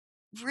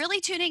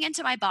 really tuning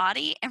into my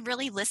body and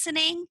really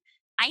listening,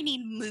 I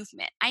need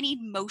movement. I need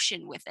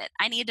motion with it.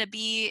 I need to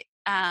be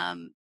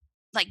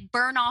like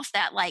burn off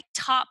that like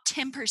top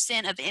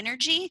 10% of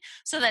energy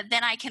so that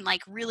then I can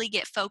like really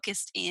get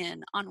focused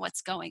in on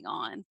what's going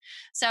on.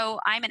 So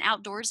I'm an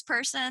outdoors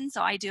person,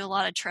 so I do a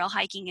lot of trail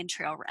hiking and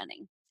trail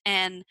running.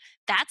 And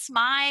that's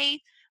my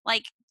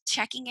like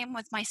checking in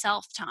with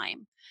myself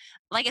time.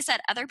 Like I said,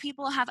 other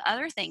people have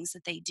other things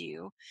that they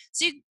do.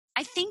 So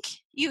I think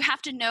you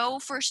have to know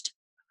first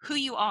who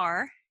you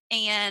are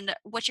and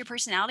what your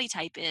personality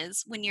type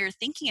is when you're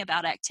thinking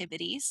about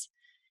activities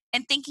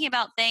and thinking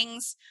about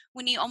things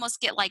when you almost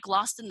get like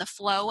lost in the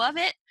flow of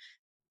it.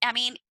 I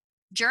mean,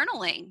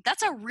 journaling,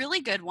 that's a really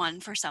good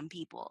one for some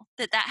people,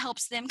 that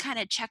helps them kind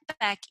of check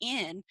back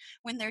in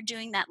when they're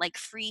doing that like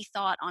free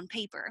thought on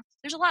paper.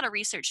 There's a lot of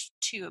research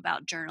too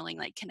about journaling,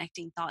 like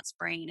connecting thoughts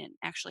brain and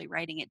actually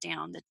writing it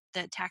down,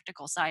 the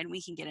tactical side, and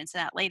we can get into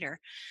that later.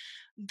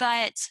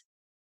 But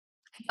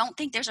I don't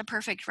think there's a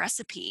perfect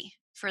recipe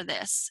for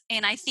this,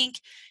 and I think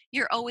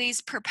you're always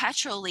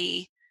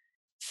perpetually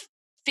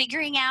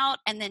figuring out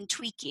and then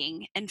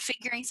tweaking and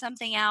figuring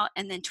something out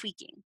and then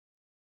tweaking.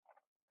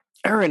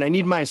 Erin, I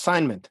need my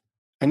assignment.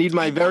 I need I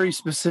my know. very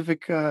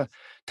specific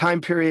time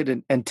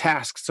period and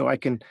task so I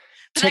can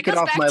But that tick it goes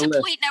off back my to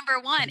list. point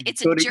number one. It's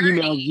a Go to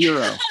email journey.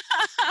 zero.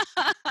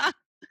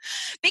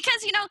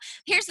 Because,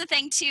 here's the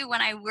thing too,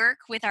 when I work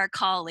with our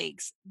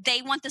colleagues,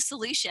 they want the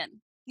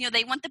solution.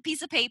 They want the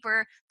piece of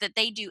paper that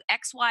they do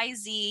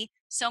XYZ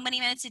so many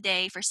minutes a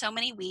day for so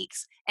many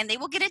weeks, and they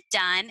will get it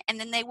done,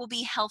 and then they will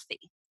be healthy.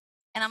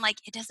 And I'm like,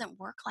 it doesn't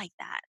work like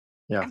that.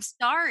 Yeah. I'm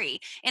sorry.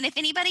 And if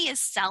anybody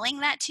is selling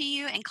that to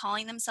you and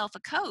calling themselves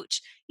a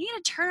coach, you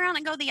need to turn around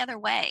and go the other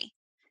way,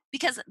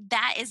 because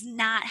that is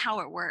not how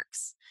it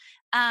works.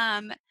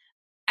 Um,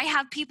 I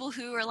have people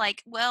who are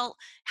like, well,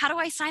 how do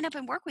I sign up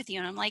and work with you?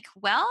 And I'm like,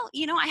 well,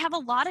 I have a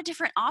lot of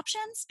different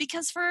options,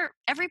 because for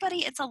everybody,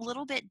 it's a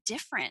little bit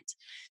different.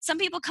 Some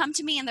people come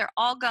to me and they're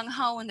all gung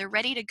ho and they're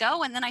ready to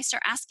go. And then I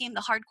start asking them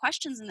the hard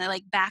questions and they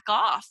like back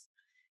off,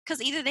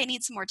 because either they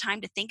need some more time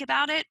to think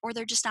about it or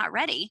they're just not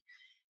ready.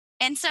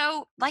 And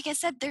so, like I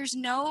said, there's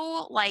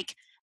no like,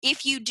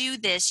 if you do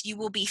this, you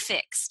will be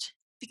fixed.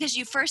 because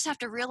you first have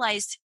to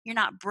realize you're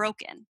not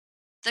broken.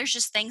 There's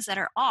just things that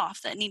are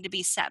off that need to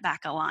be set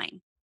back a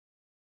line.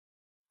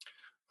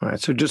 All right.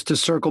 So just to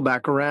circle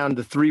back around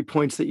the 3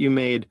 points that you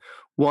made,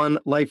 one,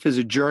 life is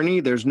a journey.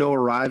 There's no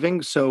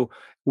arriving. So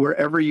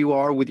wherever you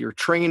are with your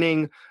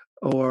training,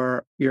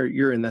 or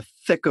you're in the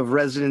thick of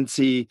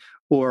residency,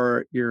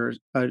 or you're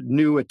a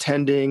new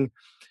attending,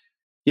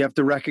 you have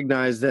to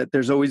recognize that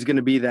there's always going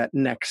to be that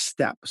next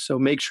step. So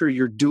make sure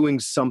you're doing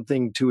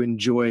something to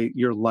enjoy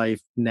your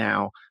life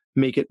now.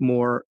 Make it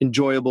more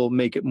enjoyable,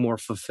 make it more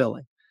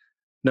fulfilling.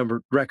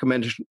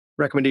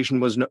 Recommendation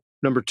was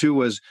number two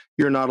was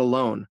you're not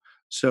alone.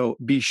 So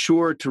be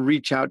sure to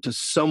reach out to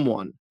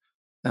someone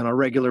on a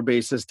regular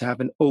basis to have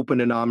an open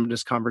and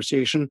honest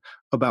conversation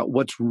about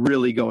what's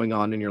really going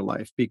on in your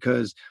life,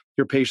 because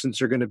your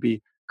patients are going to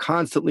be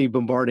constantly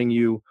bombarding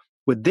you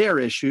with their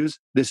issues.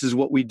 This is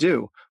what we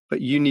do,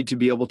 but you need to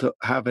be able to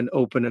have an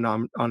open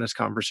and honest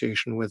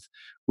conversation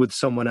with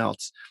someone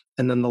else.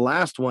 And then the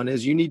last one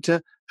is you need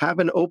to have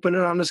an open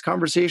and honest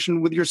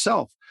conversation with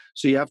yourself.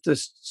 So you have to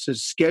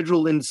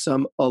schedule in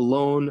some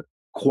alone,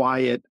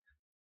 quiet,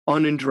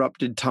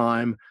 uninterrupted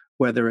time,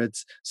 whether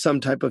it's some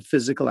type of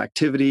physical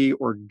activity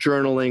or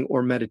journaling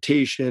or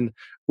meditation,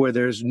 where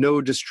there's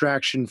no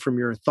distraction from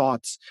your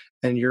thoughts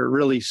and you're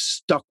really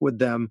stuck with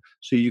them,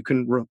 so you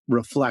can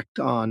reflect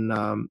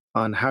on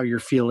how you're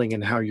feeling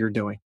and how you're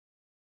doing.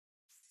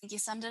 I think you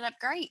summed it up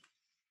great.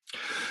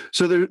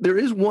 So there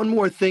is one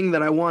more thing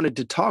that I wanted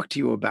to talk to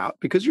you about,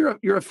 because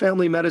you're a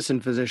family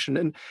medicine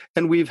physician,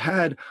 and we've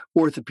had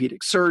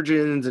orthopedic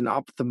surgeons and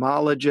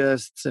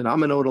ophthalmologists, and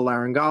I'm an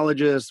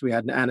otolaryngologist. We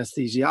had an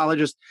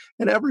anesthesiologist,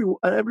 and every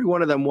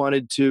one of them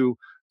wanted to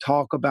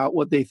talk about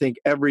what they think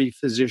every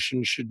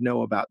physician should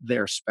know about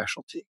their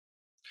specialty.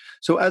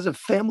 So as a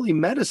family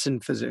medicine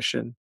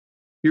physician,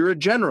 you're a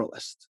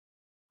generalist,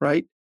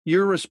 right?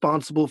 You're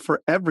responsible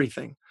for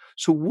everything.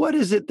 So, what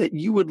is it that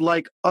you would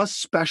like us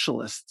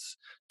specialists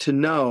to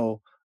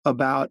know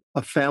about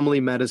a family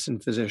medicine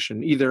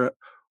physician? Either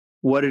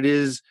what it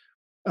is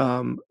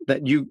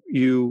that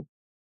you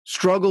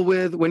struggle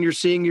with when you're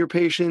seeing your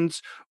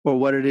patients, or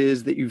what it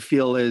is that you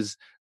feel is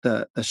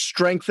the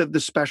strength of the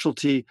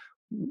specialty,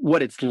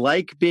 what it's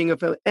like being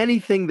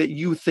anything that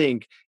you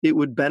think it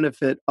would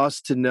benefit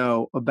us to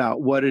know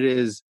about what it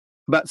is,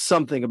 about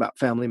something about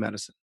family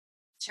medicine.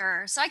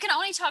 Sure. So I can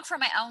only talk from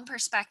my own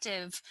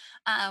perspective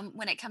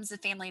when it comes to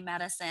family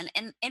medicine,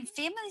 and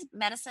family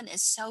medicine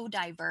is so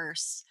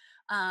diverse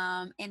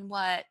in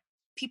what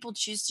people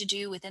choose to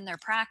do within their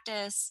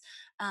practice,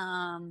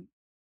 um,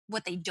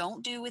 what they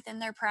don't do within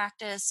their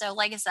practice. So,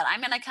 like I said,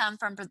 I'm going to come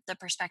from the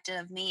perspective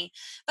of me,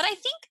 but I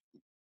think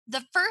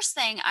the first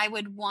thing I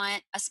would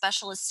want a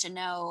specialist to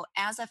know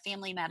as a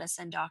family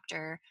medicine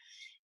doctor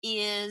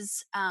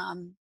is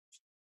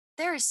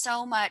there is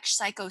so much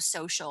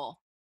psychosocial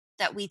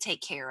that we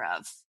take care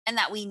of and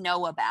that we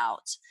know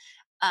about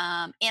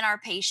in our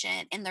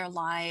patient, in their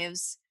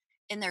lives,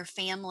 in their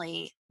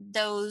family.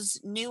 Those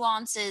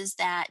nuances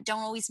that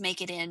don't always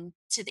make it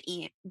into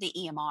the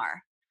EMR.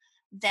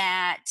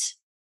 That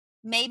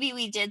maybe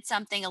we did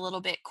something a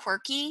little bit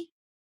quirky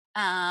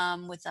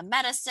with a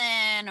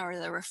medicine or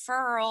the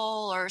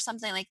referral or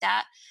something like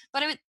that.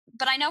 But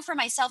I know for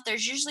myself,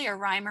 there's usually a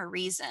rhyme or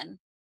reason,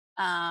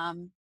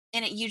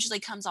 and it usually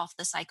comes off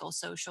the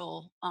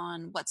psychosocial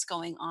on what's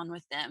going on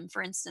with them.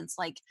 For instance,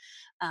 like,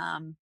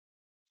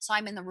 so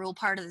I'm in the rural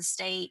part of the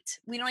state.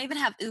 We don't even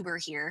have Uber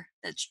here,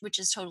 which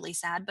is totally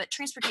sad. But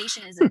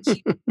transportation is a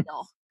huge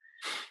deal,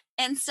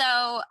 and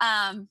so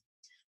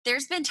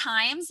there's been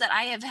times that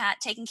I have had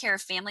taken care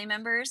of family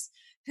members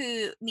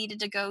who needed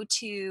to go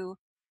to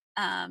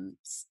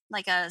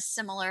like a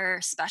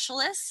similar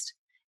specialist,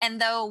 and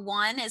though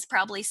one is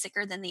probably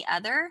sicker than the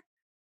other,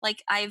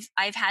 like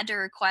I've had to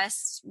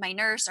request my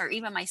nurse or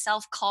even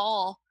myself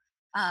call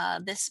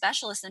this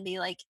specialist and be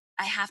like,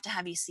 I have to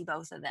have you see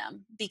both of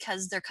them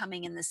because they're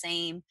coming in the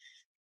same,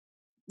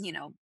 you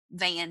know,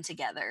 van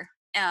together.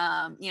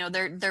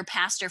 Their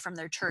pastor from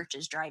their church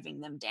is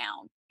driving them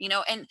down,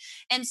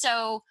 and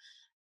so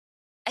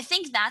I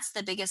think that's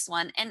the biggest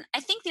one. And I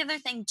think the other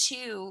thing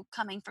too,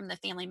 coming from the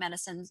family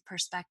medicine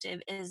perspective,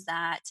 is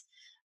that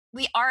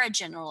we are a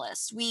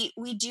generalist.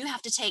 We do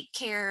have to take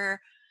care.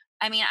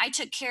 I mean, I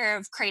took care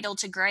of cradle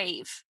to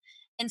grave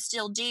and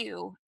still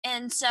do.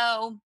 And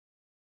so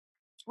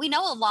we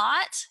know a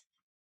lot,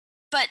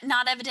 but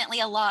not evidently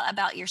a lot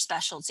about your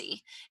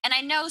specialty. And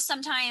I know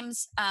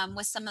sometimes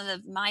with some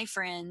of my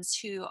friends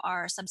who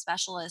are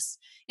subspecialists,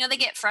 they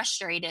get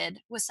frustrated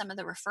with some of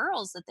the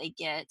referrals that they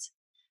get.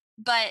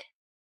 But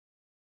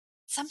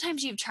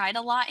sometimes you've tried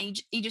a lot and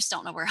you just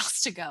don't know where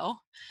else to go.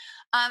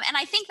 And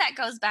I think that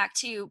goes back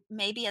to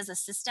maybe as a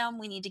system,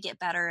 we need to get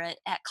better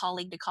at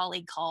colleague to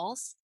colleague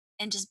calls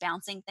and just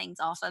bouncing things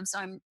off of. So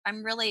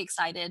I'm really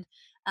excited.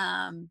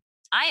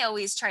 I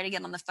always try to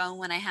get on the phone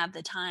when I have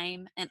the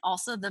time and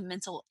also the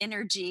mental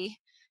energy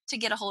to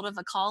get a hold of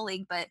a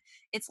colleague, but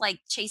it's like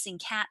chasing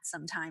cats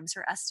sometimes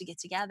for us to get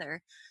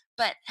together.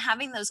 But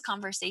having those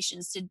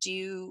conversations to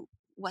do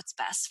what's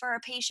best for our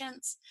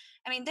patients.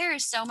 I mean, there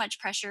is so much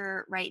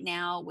pressure right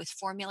now with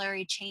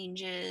formulary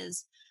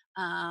changes,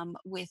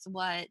 with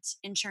what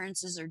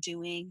insurances are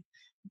doing,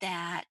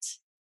 that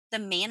the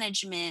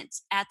management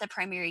at the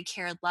primary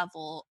care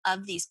level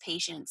of these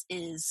patients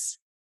is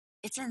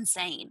it's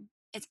insane.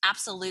 It's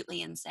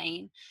absolutely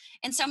insane.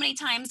 And so many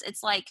times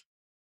it's like,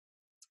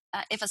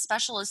 if a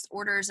specialist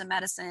orders a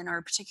medicine or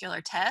a particular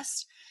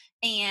test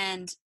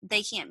and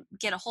they can't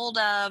get a hold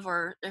of,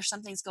 or there's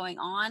something's going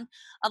on,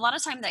 a lot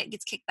of time that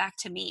gets kicked back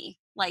to me.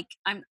 Like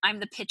I'm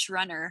the pitch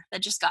runner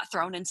that just got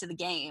thrown into the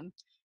game,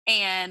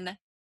 and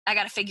I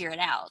got to figure it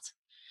out.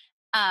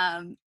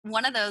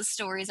 One of those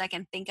stories I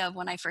can think of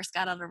when I first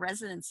got out of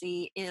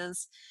residency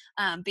is,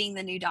 being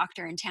the new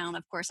doctor in town.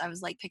 Of course, I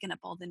was like picking up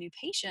all the new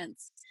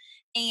patients,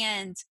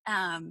 and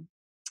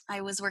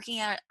I was working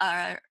at,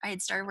 I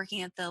had started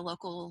working at the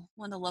local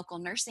one of the local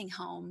nursing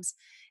homes,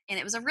 and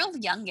it was a real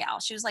young gal.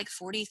 She was like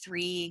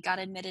 43, got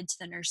admitted to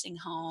the nursing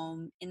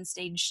home in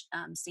stage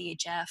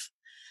CHF.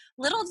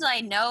 Little did I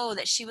know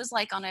that she was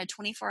like on a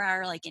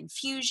 24-hour like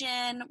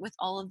infusion with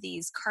all of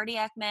these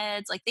cardiac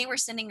meds. Like they were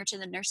sending her to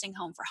the nursing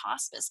home for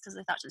hospice because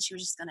they thought that she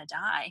was just going to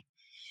die.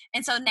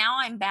 And so now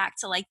I'm back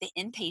to like the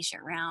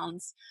inpatient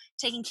rounds,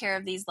 taking care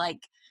of these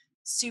like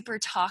super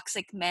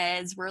toxic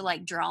meds. We're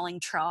like drawing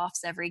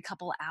troughs every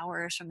couple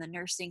hours from the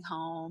nursing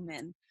home,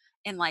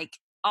 and like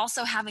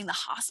also having the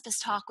hospice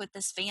talk with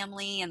this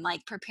family and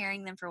like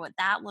preparing them for what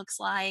that looks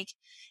like.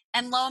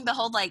 And lo and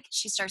behold, like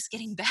she starts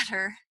getting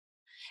better.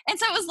 And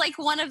so it was like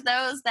one of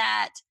those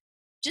that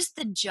just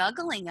the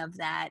juggling of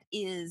that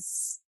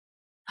is,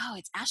 oh,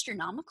 it's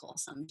astronomical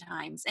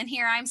sometimes. And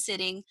here I'm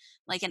sitting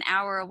like an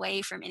hour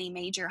away from any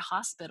major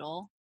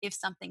hospital if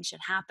something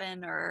should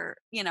happen, or,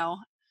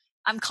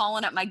 I'm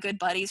calling up my good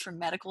buddies from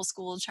medical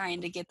school trying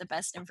to get the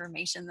best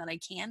information that I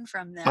can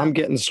from I'm them.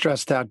 getting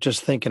stressed out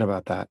just thinking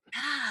about that.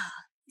 Ah,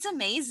 it's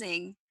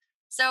amazing.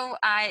 So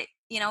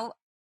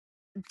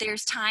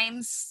there's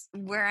times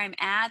where I'm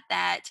at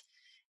that,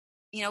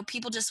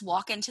 people just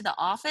walk into the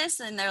office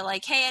and they're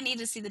like, "Hey, I need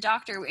to see the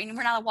doctor." And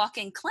we're not a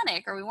walk-in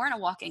clinic, or we weren't a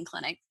walk-in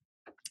clinic,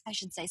 I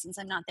should say, since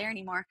I'm not there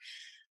anymore.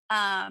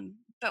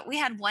 But we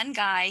had one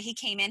guy, he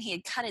came in, he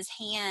had cut his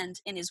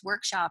hand in his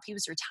workshop. He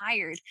was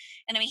retired.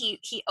 And I mean,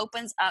 he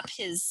opens up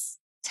his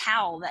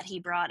towel that he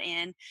brought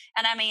in.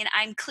 And I mean,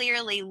 I'm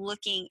clearly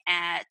looking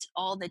at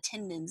all the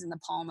tendons in the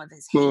palm of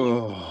his hand.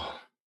 Oh,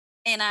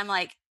 And I'm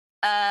like,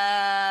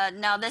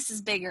 no, this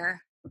is bigger.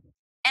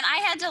 And I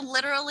had to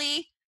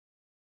literally,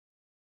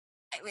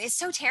 it's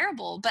so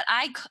terrible, but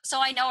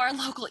so I know our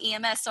local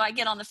EMS, so I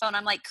get on the phone.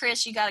 I'm like,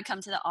 "Chris, you got to come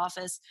to the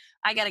office.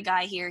 I got a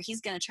guy here. He's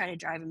going to try to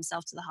drive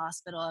himself to the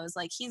hospital." I was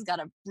like, "He's got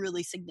a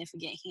really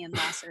significant hand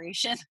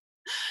laceration."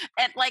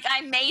 And like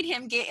I made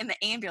him get in the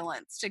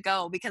ambulance to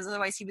go, because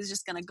otherwise he was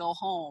just going to go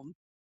home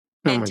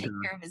oh and my take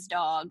God. care of his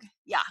dog.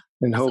 Yeah.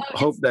 And So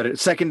hope it's, that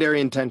it's secondary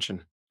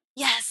intention.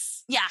 yes.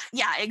 Yeah,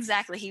 yeah,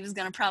 exactly. He was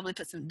gonna probably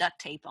put some duct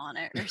tape on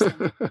it or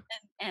something.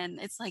 And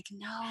it's like,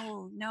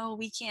 no, no,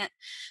 we can't.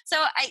 So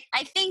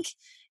I think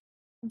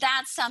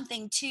that's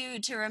something too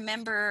to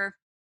remember,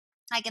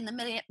 like in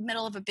the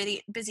middle of a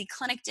busy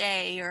clinic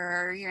day,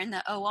 or you're in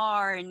the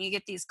OR and you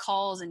get these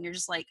calls and you're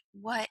just like,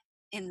 what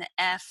in the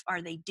F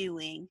are they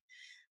doing?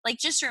 Like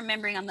just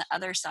remembering on the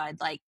other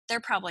side, like they're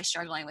probably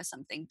struggling with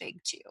something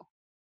big too.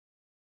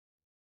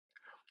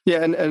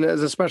 Yeah, and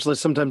as a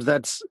specialist, sometimes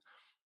that's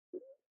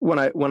when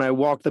I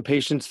walk the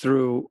patients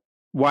through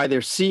why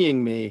they're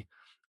seeing me.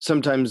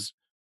 Sometimes,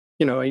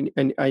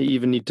 and I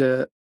even need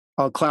to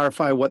I'll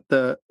clarify what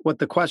the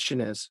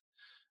question is.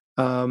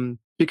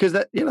 Because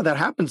that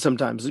happens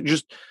sometimes.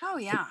 Just Oh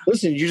yeah.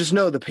 listen, you just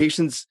know the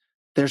patients,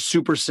 they're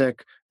super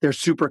sick, they're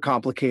super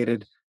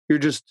complicated. You're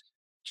just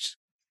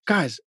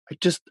guys, I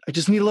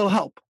just need a little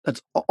help.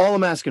 That's all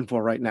I'm asking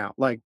for right now.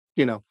 Like,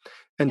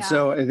 and Yeah.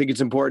 so I think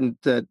it's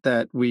important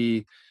that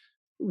we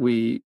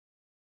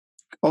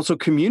also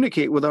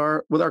communicate with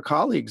our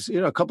colleagues.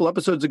 A couple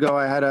episodes ago,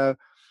 I had a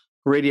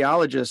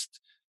radiologist,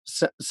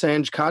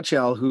 Sanj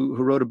Kachel, who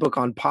wrote a book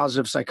on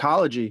positive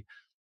psychology.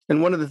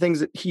 And one of the things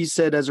that he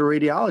said as a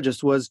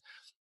radiologist was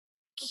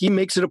he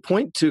makes it a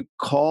point to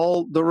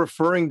call the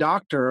referring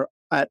doctor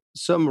at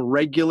some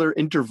regular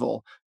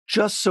interval,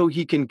 just so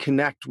he can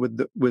connect with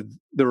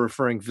the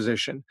referring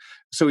physician.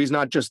 So he's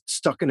not just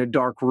stuck in a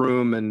dark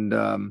room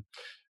and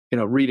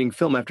reading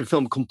film after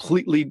film,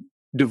 completely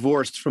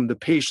divorced from the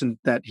patient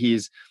that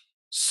he's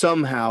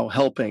somehow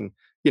helping.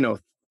 You know,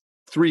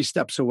 three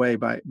steps away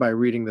by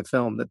reading the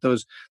film. That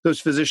those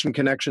physician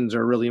connections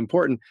are really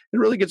important. It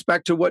really gets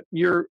back to what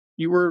you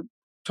were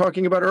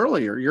talking about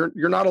earlier.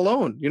 You're not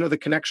alone. The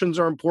connections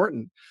are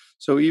important.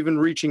 So even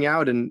reaching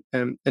out and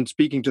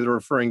speaking to the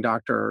referring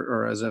doctor,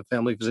 or as a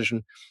family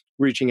physician,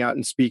 reaching out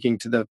and speaking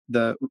to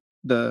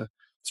the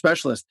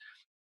specialist.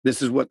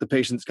 This is what the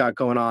patient's got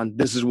going on.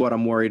 This is what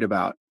I'm worried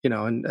about.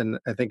 And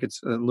I think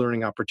it's a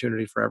learning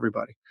opportunity for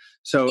everybody.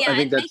 So I Yeah, think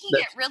and that's making it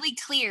that's really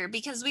clear,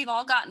 because we've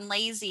all gotten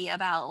lazy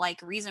about like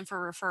reason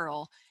for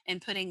referral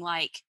and putting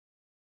like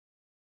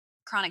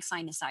chronic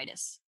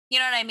sinusitis. You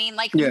know what I mean?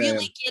 Like Yeah, yeah,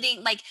 really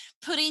getting, like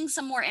putting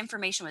some more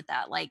information with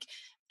that, like,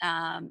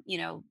 you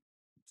know,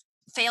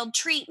 failed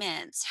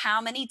treatments,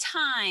 how many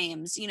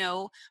times,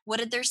 what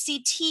did their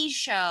CT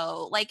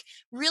show? Like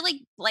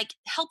really like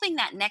helping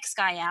that next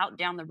guy out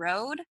down the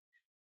road,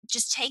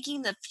 just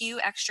taking the few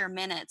extra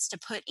minutes to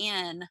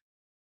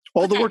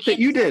all put the that work that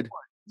in you so did.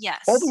 important.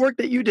 All the Yes. work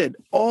that you did,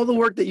 all the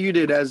work that you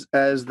did as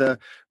the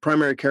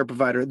primary care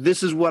provider.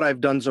 This is what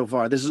I've done so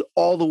far. This is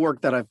all the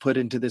work that I've put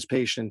into this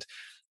patient,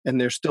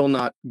 and they're still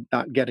not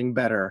getting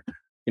better.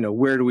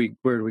 Where do we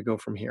go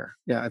from here?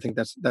 Yeah, I think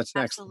that's an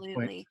excellent point.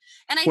 Absolutely.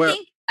 And I Where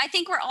think I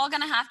think we're all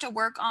going to have to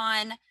work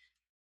on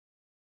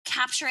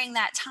capturing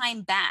that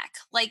time back.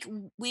 Like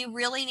we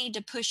really need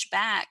to push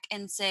back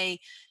and say,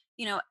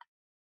 you know,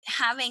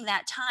 having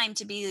that time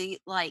to be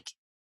like,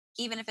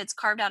 even if it's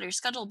carved out of your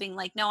schedule, being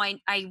like, no,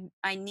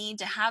 I need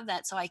to have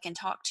that so I can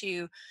talk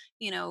to,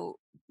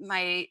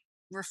 my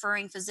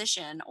referring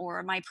physician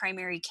or my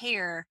primary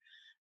care.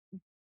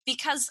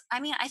 Because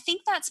I mean, I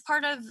think that's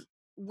part of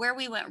where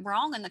we went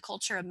wrong in the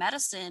culture of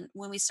medicine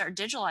when we start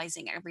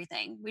digitalizing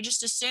everything. We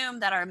just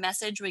assumed that our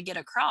message would get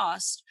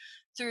across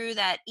through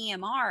that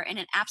EMR, and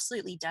it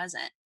absolutely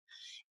doesn't.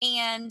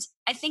 And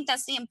I think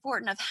that's the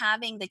important of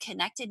having the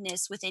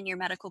connectedness within your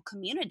medical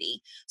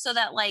community, so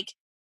that, like,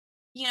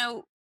 you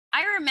know,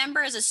 I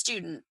remember as a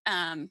student,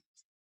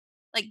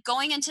 like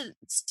going into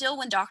still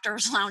when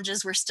doctors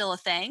lounges were still a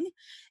thing,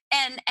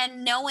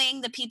 and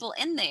knowing the people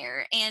in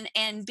there,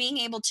 and being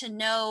able to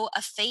know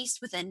a face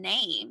with a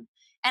name.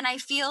 And I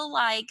feel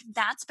like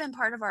that's been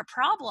part of our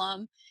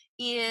problem,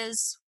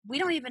 is we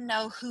don't even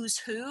know who's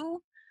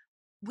who.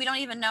 We don't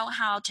even know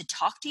how to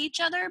talk to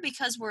each other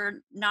because we're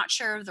not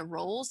sure of the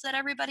roles that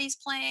everybody's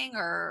playing,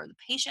 or the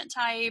patient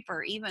type,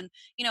 or even,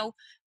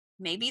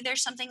 maybe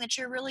there's something that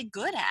you're really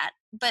good at,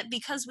 but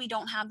because we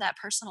don't have that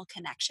personal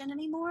connection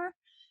anymore,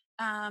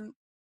 um,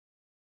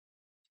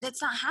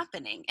 that's not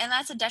happening. And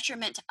that's a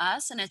detriment to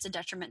us, and it's a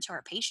detriment to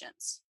our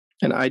patients.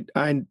 and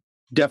I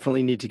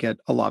definitely need to get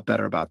a lot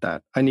better about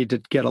that. I need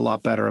to get a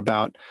lot better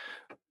about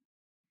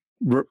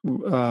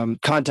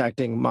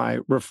contacting my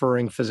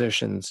referring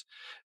physicians.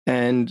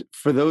 And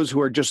for those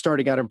who are just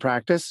starting out in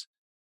practice,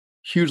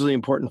 hugely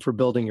important for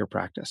building your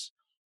practice.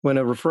 When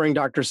a referring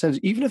doctor sends,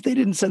 even if they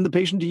didn't send the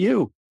patient to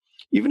you,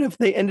 even if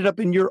they ended up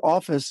in your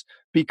office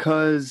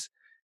because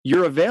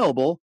you're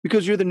available,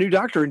 because you're the new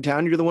doctor in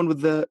town, you're the one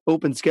with the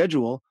open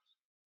schedule,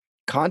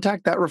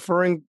 contact that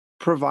referring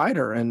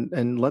provider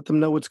and let them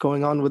know what's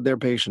going on with their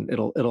patient.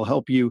 It'll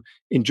help you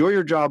enjoy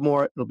your job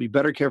more. It'll be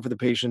better care for the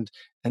patient,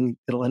 and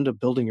it'll end up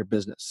building your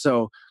business.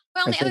 So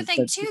Well, I and the other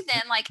think thing that too,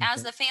 then, like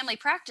as the family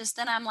practice,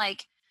 then I'm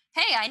like,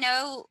 hey, I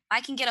know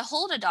I can get a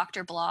hold of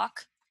Dr.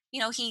 Block.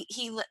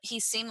 He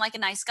seemed like a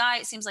nice guy.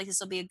 It seems like this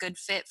will be a good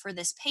fit for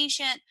this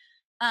patient.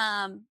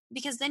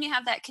 Because then you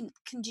have that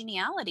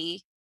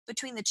congeniality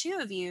between the two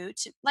of you.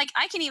 To like,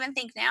 I can even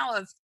think now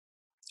of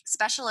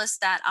specialists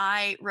that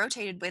I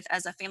rotated with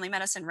as a family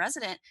medicine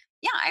resident.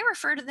 Yeah, I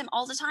refer to them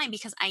all the time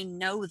because I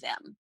know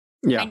them.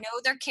 I yeah.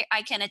 know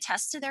I can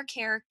attest to their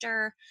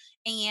character,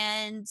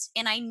 and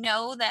I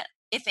know that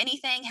if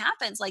anything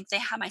happens, like they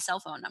have my cell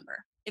phone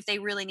number if they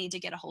really need to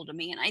get a hold of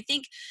me. And I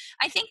think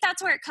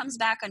that's where it comes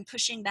back on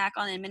pushing back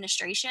on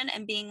administration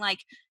and being like,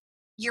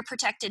 your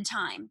protected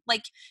time.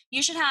 Like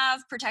you should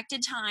have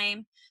protected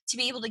time to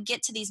be able to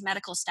get to these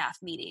medical staff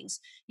meetings.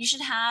 You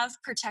should have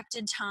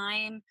protected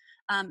time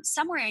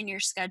somewhere in your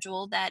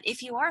schedule, that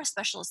if you are a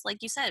specialist,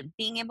 like you said,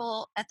 being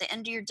able at the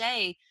end of your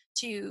day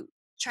to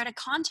try to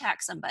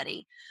contact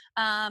somebody,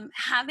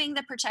 having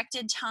the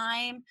protected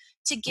time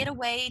to get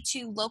away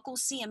to local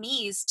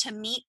CMEs to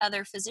meet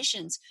other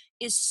physicians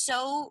is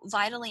so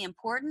vitally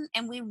important.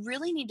 And we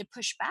really need to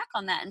push back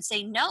on that and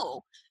say,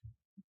 no,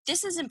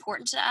 this is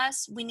important to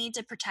us. We need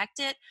to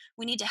protect it.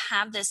 We need to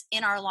have this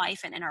in our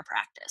life and in our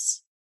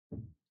practice.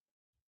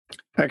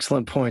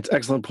 Excellent points.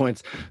 Excellent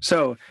points.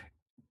 So,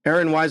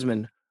 Erin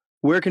Wiseman,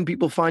 where can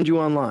people find you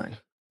online?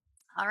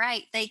 All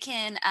right. They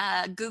can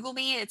Google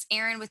me. It's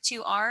Erin with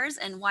 2 R's,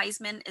 and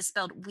Wiseman is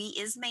spelled We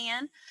Is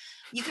Man.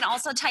 You can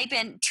also type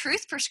in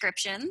Truth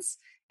Prescriptions,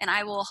 and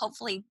I will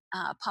hopefully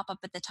pop up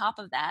at the top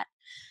of that.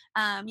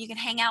 You can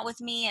hang out with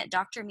me at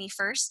Dr. Me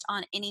First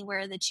on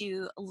anywhere that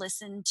you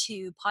listen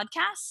to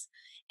podcasts.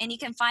 And you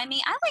can find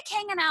me. I like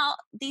hanging out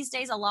these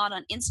days a lot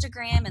on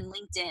Instagram and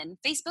LinkedIn.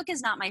 Facebook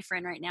is not my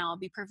friend right now, I'll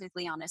be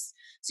perfectly honest.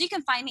 So you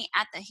can find me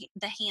at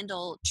the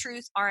handle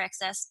Truth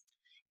RXS.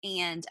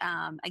 And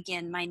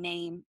again, my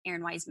name,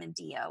 Erin Wiseman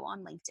DO,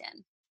 on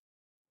LinkedIn.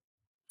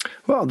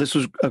 Well, this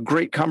was a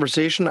great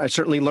conversation. I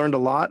certainly learned a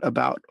lot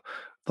about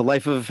the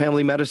life of a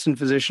family medicine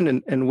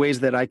physician and ways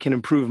that I can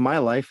improve my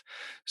life.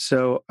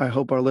 So I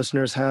hope our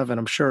listeners have, and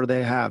I'm sure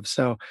they have.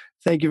 So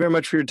thank you very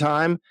much for your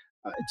time.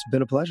 It's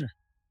been a pleasure.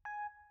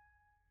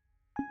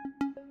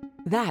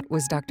 That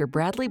was Dr.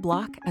 Bradley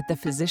Block at the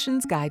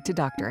Physician's Guide to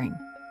Doctoring.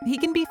 He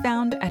can be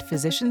found at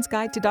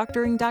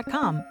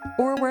physiciansguidetodoctoring.com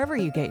or wherever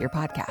you get your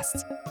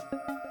podcasts.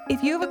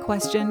 If you have a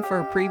question for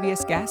a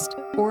previous guest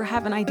or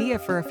have an idea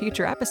for a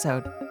future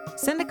episode,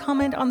 send a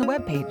comment on the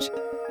webpage.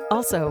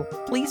 Also,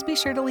 please be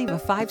sure to leave a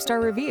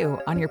 5-star review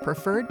on your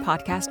preferred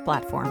podcast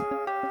platform.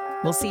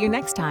 We'll see you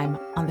next time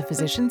on The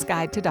Physician's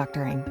Guide to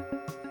Doctoring.